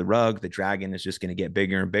them under the rug, the dragon is just going to get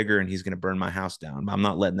bigger and bigger and he's going to burn my house down. I'm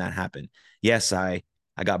not letting that happen. Yes, I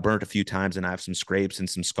got burnt a few times and I have some scrapes and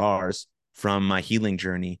some scars from my healing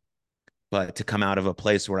journey, but to come out of a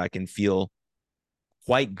place where I can feel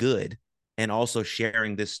quite good and also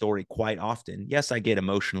sharing this story quite often. Yes, I get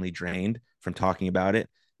emotionally drained from talking about it,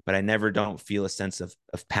 but I never don't feel a sense of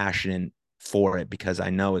passion for it, because I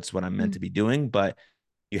know it's what I'm meant Mm. to be doing. But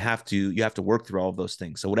you have to work through all of those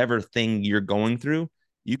things. So whatever thing you're going through,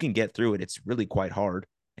 you can get through it. It's really quite hard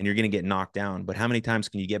and you're going to get knocked down, but how many times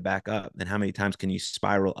can you get back up, and how many times can you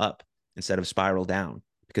spiral up instead of spiral down?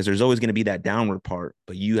 Because there's always going to be that downward part,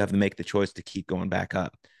 but you have to make the choice to keep going back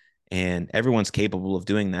up. And everyone's capable of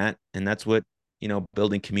doing that, and that's what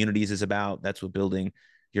building communities is about. That's what building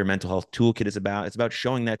your mental health toolkit is about. It's about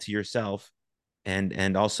showing that to yourself,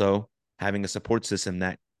 and also having a support system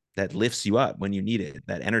that lifts you up when you need it,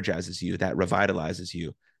 that energizes you, that revitalizes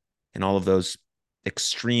you, and all of those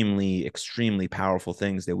extremely, extremely powerful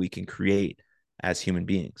things that we can create as human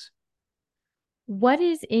beings. What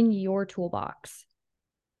is in your toolbox?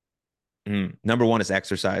 Number one is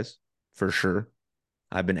exercise, for sure.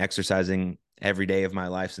 I've been exercising every day of my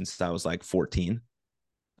life since I was like 14.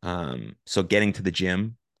 So getting to the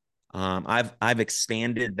gym, I've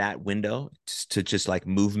expanded that window to just like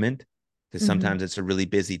movement, because Hmm. sometimes it's a really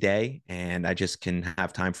busy day and I just can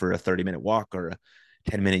have time for a 30-minute walk or a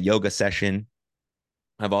 10-minute yoga session.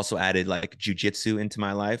 I've also added like jujitsu into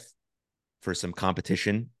my life for some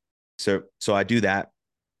competition. So I do that.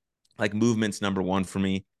 Like movement's number one for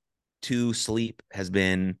me. Two, sleep has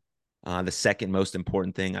been the second most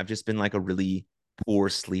important thing. I've just been like a really poor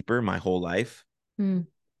sleeper my whole life. Mm.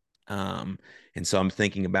 Um, and so I'm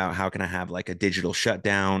thinking about how can I have like a digital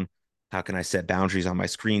shutdown? How can I set boundaries on my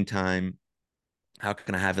screen time? How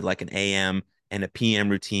can I have it like an AM and a PM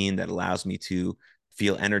routine that allows me to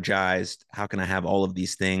feel energized? How can I have all of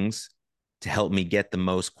these things to help me get the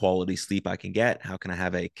most quality sleep I can get? How can I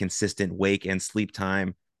have a consistent wake and sleep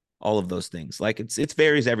time? All of those things. Like it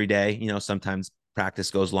varies every day. Sometimes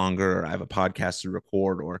practice goes longer, or I have a podcast to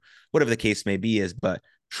record, or whatever the case may be is, but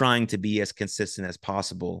trying to be as consistent as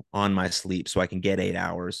possible on my sleep so I can get 8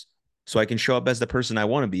 hours, so I can show up as the person I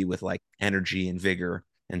want to be with like energy and vigor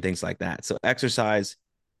and things like that. So exercise,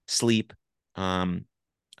 sleep. Um,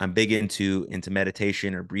 I'm big into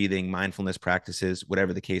meditation or breathing, mindfulness practices,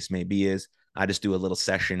 whatever the case may be. Is I just do a little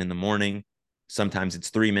session in the morning. Sometimes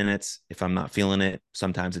it's 3 minutes if I'm not feeling it.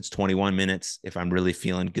 Sometimes it's 21 minutes if I'm really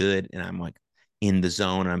feeling good and I'm like in the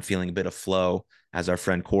zone and I'm feeling a bit of flow, as our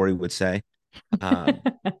friend Corey would say. Um,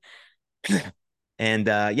 and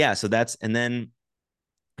yeah, so that's and then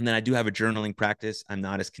I do have a journaling practice. I'm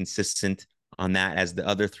not as consistent on that as the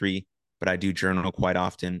other three, but I do journal quite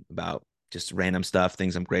often, about just random stuff,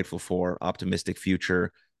 things I'm grateful for, optimistic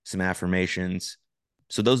future, some affirmations.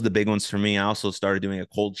 So those are the big ones for me. I also started doing a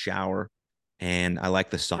cold shower, and I like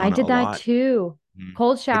the I sauna a did that lot. too. Mhm.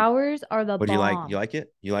 Cold What showers are the what do you like? You bomb. like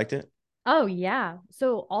it? You liked it? Oh yeah.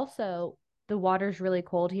 So also the water's really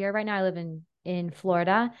cold here right now. I live in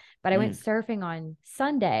Florida, but I went Mm. surfing on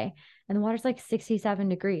Sunday and the water's like 67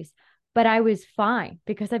 degrees. But I was fine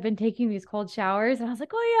because I've been taking these cold showers and I was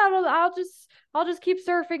like, "Oh yeah, I'll just keep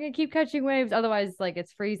surfing and keep catching waves otherwise like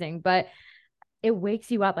it's freezing." But it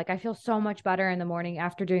wakes you up. Like I feel so much better in the morning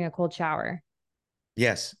after doing a cold shower.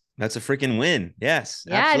 Yes, that's a freaking win. Yes,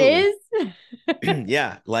 Yeah, it absolutely. is.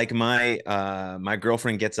 Yeah, like my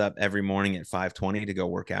girlfriend gets up every morning at 5:20 to go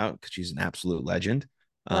work out because she's an absolute legend.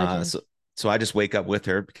 Uh Legend. so so I just wake up with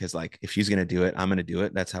her because like if she's gonna do it, I'm gonna do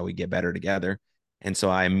it. That's how we get better together. And so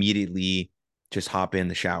I immediately just hop in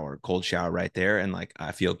the shower, cold shower right there, and like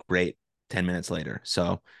I feel great 10 minutes later.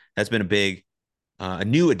 So that's been a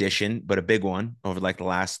new addition, but a big one over like the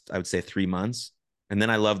last, I would say 3 months. And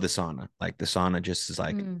then I love the sauna. Like the sauna just is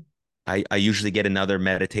like Mm. I usually get another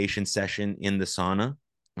meditation session in the sauna.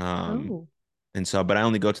 Um, Oh. and so, but I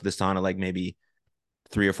only go to the sauna like maybe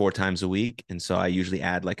 3 or 4 times a week. And so I usually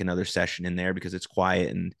add like another session in there because it's quiet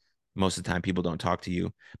and most of the time people don't talk to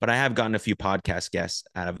you. But I have gotten a few podcast guests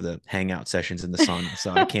out of the hangout sessions in the sauna.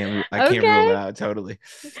 So I can't rule Okay. it out totally.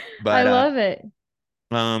 I But love it.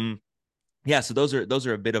 um yeah, so those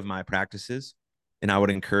are a bit of my practices. And I would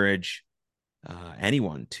encourage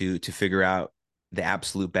anyone to figure out the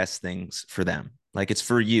absolute best things for them. Like it's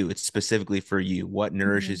for you. It's specifically for you. What Mhm.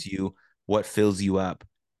 nourishes you? What fills you up?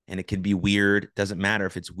 And it can be weird. Doesn't matter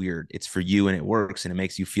if it's weird. It's for you and it works and it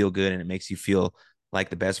makes you feel good and it makes you feel like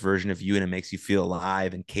the best version of you and it makes you feel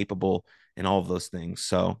alive and capable and all of those things.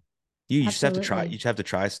 So you just have to try. You Absolutely. just have to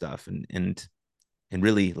try stuff and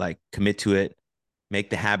really like commit to it. Make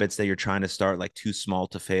the habits that you're trying to start like too small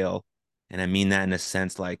to fail. And I mean that in a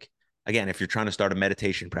sense, like, again, if you're trying to start a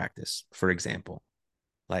meditation practice, for example,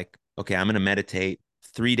 like, okay, I'm going to meditate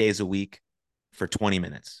 3 days a week for 20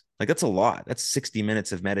 minutes. Like that's a lot. That's 60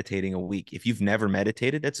 minutes of meditating a week. If you've never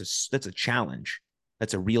meditated, that's a challenge.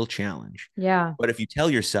 That's a real challenge. Yeah. But if you tell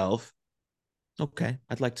yourself, okay,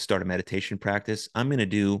 I'd like to start a meditation practice, I'm going to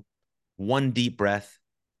do one deep breath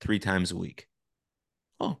 3 times a week.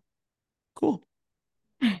 Oh, cool.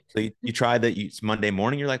 So you try that. It's Monday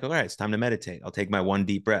morning. You're like, all right, it's time to meditate. I'll take my one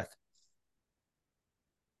deep breath.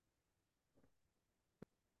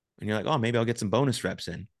 And you're like, oh, maybe I'll get some bonus reps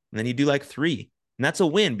in. And then you do like three. And that's a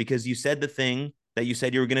win because you said the thing that you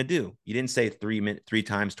said you were going to do. You didn't say 3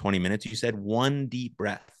 times, 20 minutes. You said one deep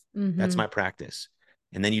breath. That's Hmm. my practice.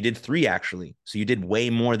 And then you did three actually. So you did way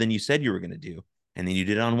more than you said you were going to do. And then you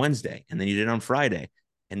did it on Wednesday. And then you did it on Friday.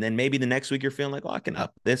 And then maybe the next week you're feeling like, oh, I can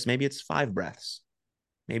up this. Maybe it's 5 breaths.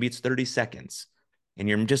 Maybe it's 30 seconds. And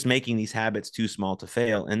you're just making these habits too small to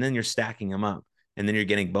fail. And then you're stacking them up. And then you're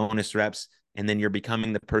getting bonus reps. And then you're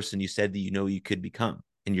becoming the person you said that you know you could become.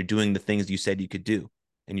 And you're doing the things you said you could do.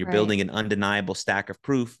 And you're Right. building an undeniable stack of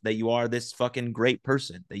proof that you are this fucking great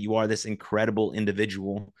person, that you are this incredible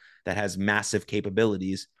individual that has massive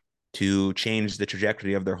capabilities to change the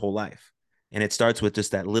trajectory of their whole life. And it starts with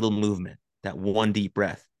just that little movement, that one deep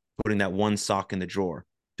breath, putting that one sock in the drawer,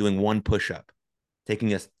 doing one push up,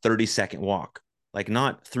 taking a 30-second walk, like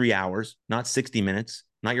not 3 hours, not 60 minutes,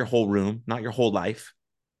 not your whole room, not your whole life.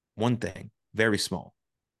 One thing, very small.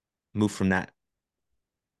 Move from that.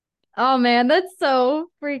 Oh man, that's so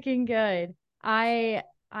freaking good. I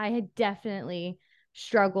had definitely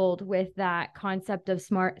struggled with that concept of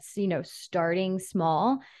starting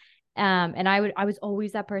small. And I was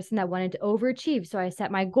always that person that wanted to overachieve. So I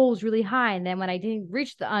set my goals really high. And then when I didn't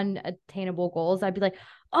reach the unattainable goals, I'd be like,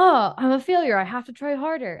 oh, I'm a failure. I have to try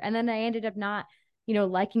harder. And then I ended up not,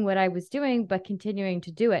 liking what I was doing, but continuing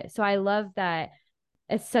to do it. So I love that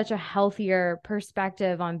it's such a healthier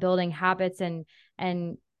perspective on building habits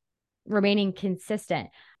and remaining consistent.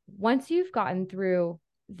 Once you've gotten through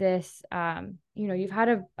this, you've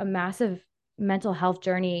had a massive mental health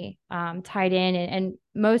journey tied in, and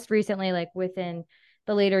most recently, like within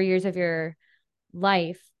the later years of your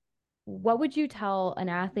life, what would you tell an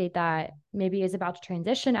athlete that maybe is about to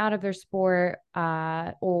transition out of their sport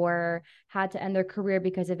or had to end their career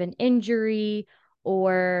because of an injury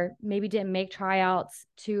or maybe didn't make tryouts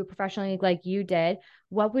to a professional league like you did?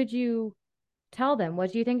 What would you tell them?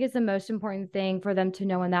 What do you think is the most important thing for them to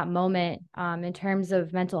know in that moment in terms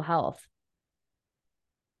of mental health?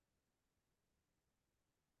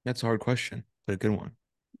 That's a hard question, but a good one.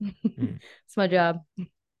 Mm. It's my job.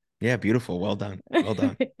 Yeah, beautiful. Well done. Well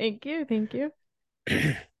done. Thank you. Thank you.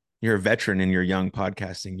 You're a veteran in your young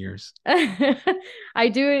podcasting years. I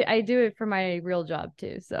do it for my real job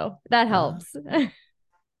too, so that Uh, helps.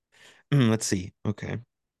 let's see. Okay.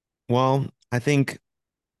 Well, I think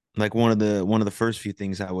like one of the first few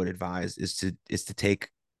things I would advise is to take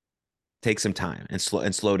some time and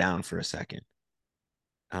slow down for a second.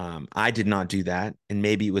 I did not do that, and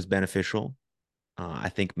maybe it was beneficial. I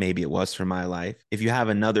think maybe it was for my life. If you have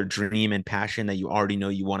another dream and passion that you already know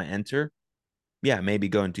you want to enter, yeah, maybe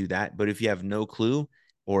go and do that. But if you have no clue,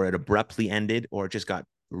 or it abruptly ended, or it just got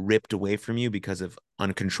ripped away from you because of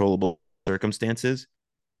uncontrollable circumstances,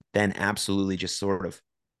 then absolutely just sort of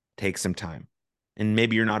take some time. And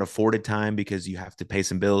maybe you're not afforded time because you have to pay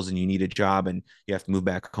some bills and you need a job and you have to move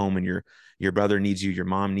back home and your brother needs you, your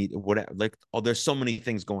mom needs whatever. Like, oh, there's so many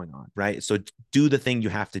things going on, right? So do the thing you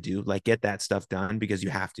have to do, like get that stuff done because you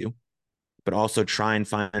have to, but also try and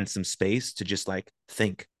find some space to just like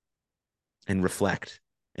think and reflect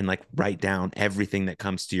and like write down everything that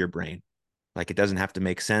comes to your brain. Like it doesn't have to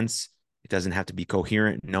make sense. It doesn't have to be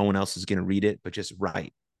coherent. No one else is going to read it, but just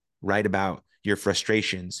write about your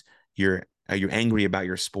frustrations. You're angry about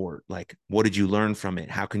your sport. Like, what did you learn from it?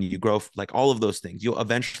 How can you grow? Like all of those things. You'll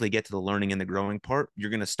eventually get to the learning and the growing part. You're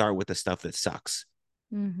going to start with the stuff that sucks,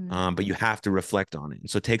 Hmm. but you have to reflect on it. And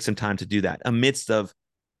so take some time to do that amidst of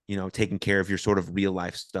taking care of your sort of real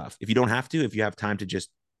life stuff. If you don't have to, if you have time to just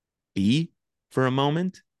be for a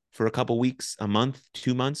moment, for a couple weeks, a month,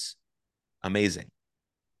 2 months, amazing.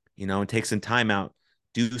 And take some time out,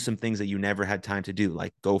 do some things that you never had time to do,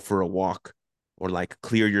 like go for a walk or like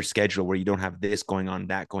clear your schedule where you don't have this going on,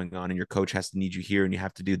 that going on, and your coach has to need you here and you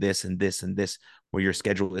have to do this and this and this, where your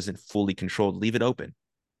schedule isn't fully controlled. Leave it open,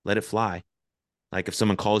 let it fly. Like if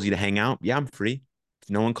someone calls you to hang out, yeah, I'm free. If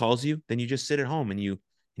no one calls you, then you just sit at home and you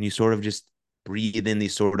sort of just breathe in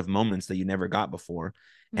these sort of moments that you never got before.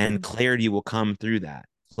 And Mm. clarity will come through that.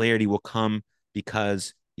 Clarity will come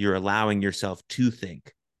because you're allowing yourself to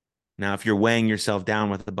think. Now, if you're weighing yourself down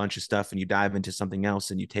with a bunch of stuff and you dive into something else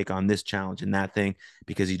and you take on this challenge and that thing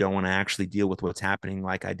because you don't want to actually deal with what's happening,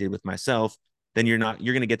 like I did with myself, then you're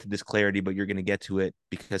going to get to this clarity, but you're going to get to it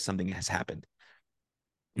because something has happened.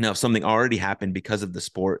 Now, if something already happened because of the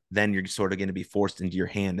sport, then you're sort of going to be forced into your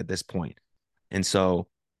hand at this point. And so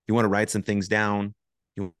you want to write some things down.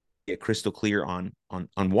 You get crystal clear on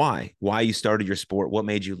why you started your sport, what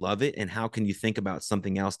made you love it, and how can you think about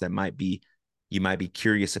something else that you might be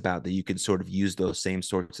curious about that you could sort of use those same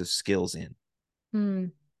sorts of skills in.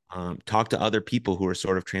 Mm. Talk to other people who are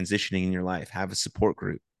sort of transitioning in your life. Have a support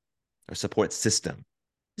group or support system.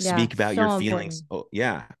 Yeah, Speak about your so feelings. important. Oh,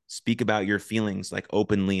 yeah. Speak about your feelings like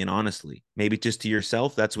openly and honestly. Maybe just to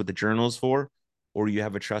yourself. That's what the journal is for. Or you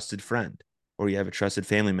have a trusted friend or you have a trusted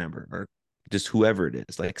family member or just whoever it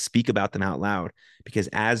is. Like speak about them out loud because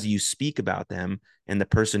as you speak about them and the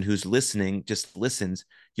person who's listening just listens,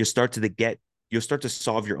 you'll start to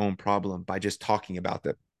solve your own problem by just talking about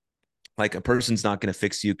them. Like a person's not going to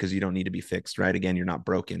fix you because you don't need to be fixed, right? Again, you're not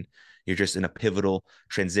broken. You're just in a pivotal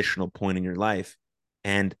transitional point in your life.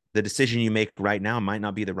 And the decision you make right now might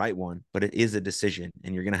not be the right one, but it is a decision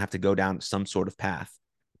and you're going to have to go down some sort of path.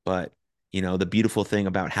 But, the beautiful thing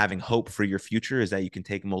about having hope for your future is that you can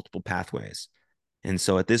take multiple pathways. And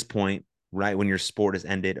so at this point, right when your sport has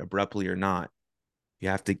ended abruptly or not, you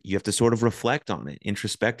have to sort of reflect on it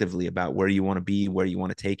introspectively about where you want to be, where you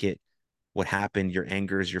want to take it, what happened, your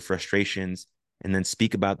angers, your frustrations, and then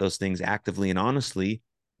speak about those things actively and honestly.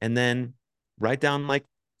 And then write down like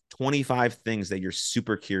 25 things that you're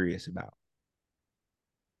super curious about.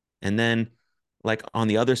 And then, like, on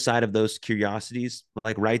the other side of those curiosities,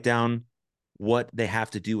 like, write down what they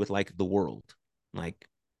have to do with like the world. Like,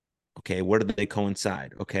 okay, where do they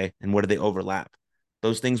coincide? Okay. And where do they overlap?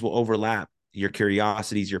 Those things will overlap your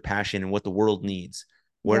curiosities, your passion, and what the world needs.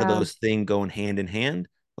 Where do Yeah. those things go in hand in hand?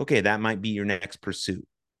 Okay, that might be your next pursuit.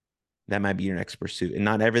 That might be your next pursuit. And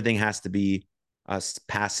not everything has to be a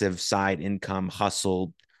passive side income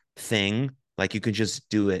hustle thing. Like you can just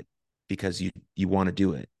do it because you want to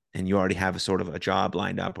do it and you already have a sort of a job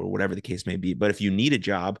lined up or whatever the case may be. But if you need a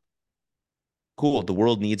job, cool. The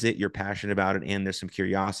world needs it. You're passionate about it and there's some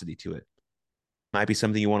curiosity to it. Might be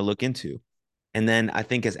something you want to look into. And then I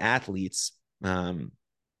think as athletes,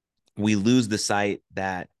 we lose the sight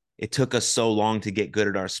that it took us so long to get good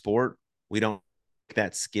at our sport. We don't take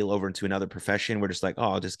that skill over into another profession. We're just like,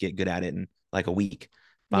 oh, I'll just get good at it in like a week.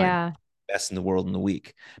 Fine. Yeah. Best in the world in a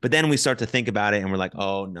week. But then we start to think about it and we're like,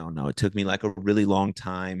 oh, no, no. It took me like a really long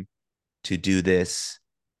time to do this.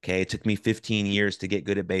 Okay. It took me 15 years to get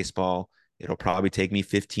good at baseball. It'll probably take me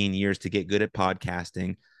 15 years to get good at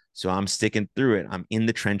podcasting. So I'm sticking through it. I'm in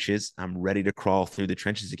the trenches. I'm ready to crawl through the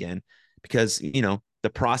trenches again because, the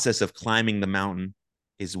process of climbing the mountain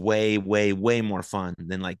is way, way, way more fun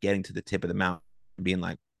than like getting to the tip of the mountain and being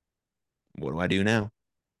like, what do I do now?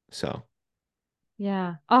 So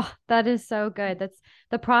Yeah. Oh, that is so good. That's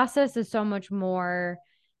the process is so much more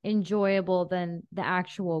enjoyable than the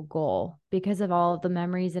actual goal because of all of the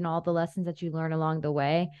memories and all the lessons that you learn along the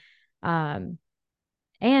way. Um,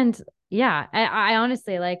 and yeah, I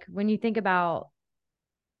honestly like when you think about,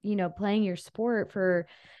 playing your sport for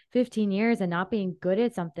 15 years and not being good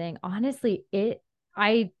at something, honestly,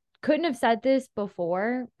 I couldn't have said this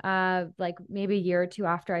before, like maybe a year or two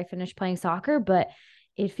after I finished playing soccer, but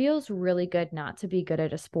it feels really good not to be good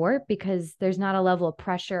at a sport because there's not a level of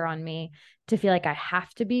pressure on me to feel like I have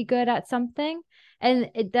to be good at something. And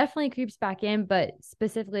it definitely creeps back in, but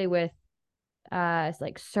specifically with it's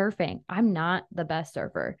like surfing. I'm not the best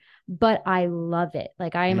surfer, but I love it.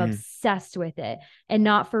 Like I am obsessed with it, and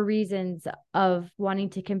not for reasons of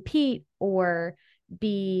wanting to compete or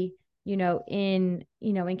be, in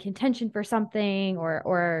contention for something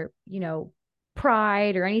or,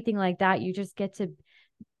 pride or anything like that. You just get to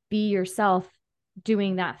be yourself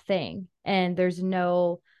doing that thing, and there's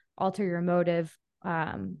no ulterior motive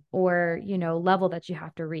or, level that you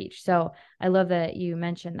have to reach. So I love that you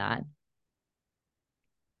mentioned that.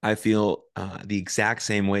 I feel the exact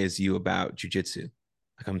same way as you about jujitsu.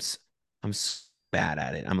 Like I'm so bad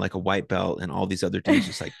at it. I'm like a white belt, and all these other dudes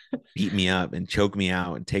just like beat me up and choke me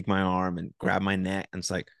out and take my arm and grab my neck. And it's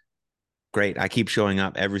like, great. I keep showing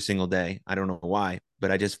up every single day. I don't know why, but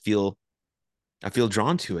I feel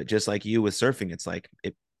drawn to it, just like you with surfing. It's like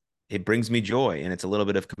it brings me joy, and it's a little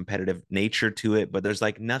bit of competitive nature to it, but there's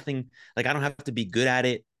like nothing, like I don't have to be good at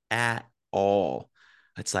it at all.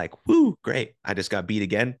 It's like, whoo, great. I just got beat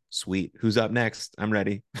again. Sweet. Who's up next? I'm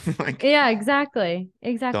ready. Like, Yeah, exactly.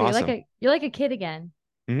 it's Exactly. awesome. You're like a kid again.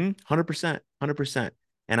 100%. 100%.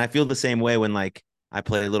 And I feel the same way when like I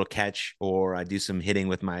play a little catch or I do some hitting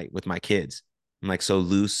with my kids. I'm like so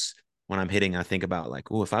loose when I'm hitting. I think about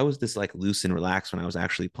like, oh, if I was this like loose and relaxed when I was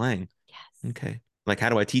actually playing, Yes. okay. Like, how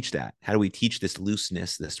do I teach that? How do we teach this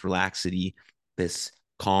looseness, this relaxity, this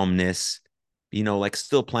calmness? Like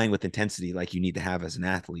still playing with intensity like you need to have as an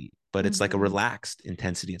athlete, but it's like a Hmm. relaxed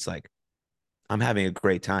intensity. It's like I'm having a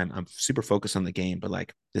great time. I'm super focused on the game, but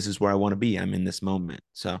like this is where I want to be. I'm in this moment.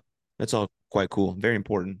 So that's all quite cool. Very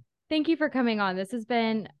important. Thank you for coming on. This has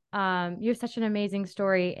been you have such an amazing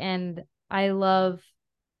story, and I love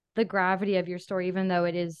the gravity of your story, even though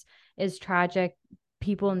it is tragic.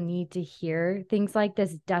 People need to hear things like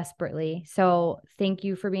this desperately. So thank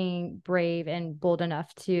you for being brave and bold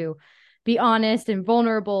enough to be honest and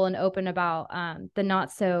vulnerable and open about the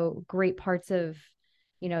not so great parts of,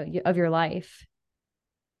 of your life.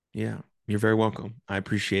 Yeah. You're very welcome. I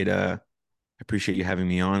appreciate you having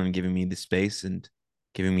me on and giving me the space and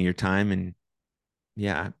giving me your time. And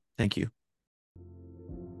yeah, thank you.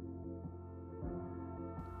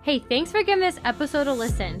 Hey, thanks for giving this episode a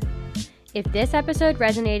listen. If this episode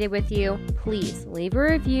resonated with you, please leave a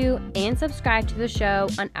review and subscribe to the show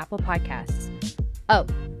on Apple Podcasts. Oh,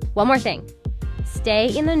 one more thing. Stay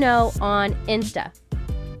in the know on Insta.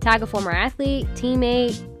 Tag a former athlete,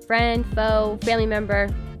 teammate, friend, foe, family member.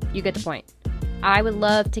 You get the point. I would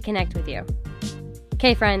love to connect with you.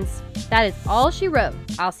 Okay, friends, that is all she wrote.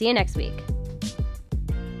 I'll see you next week.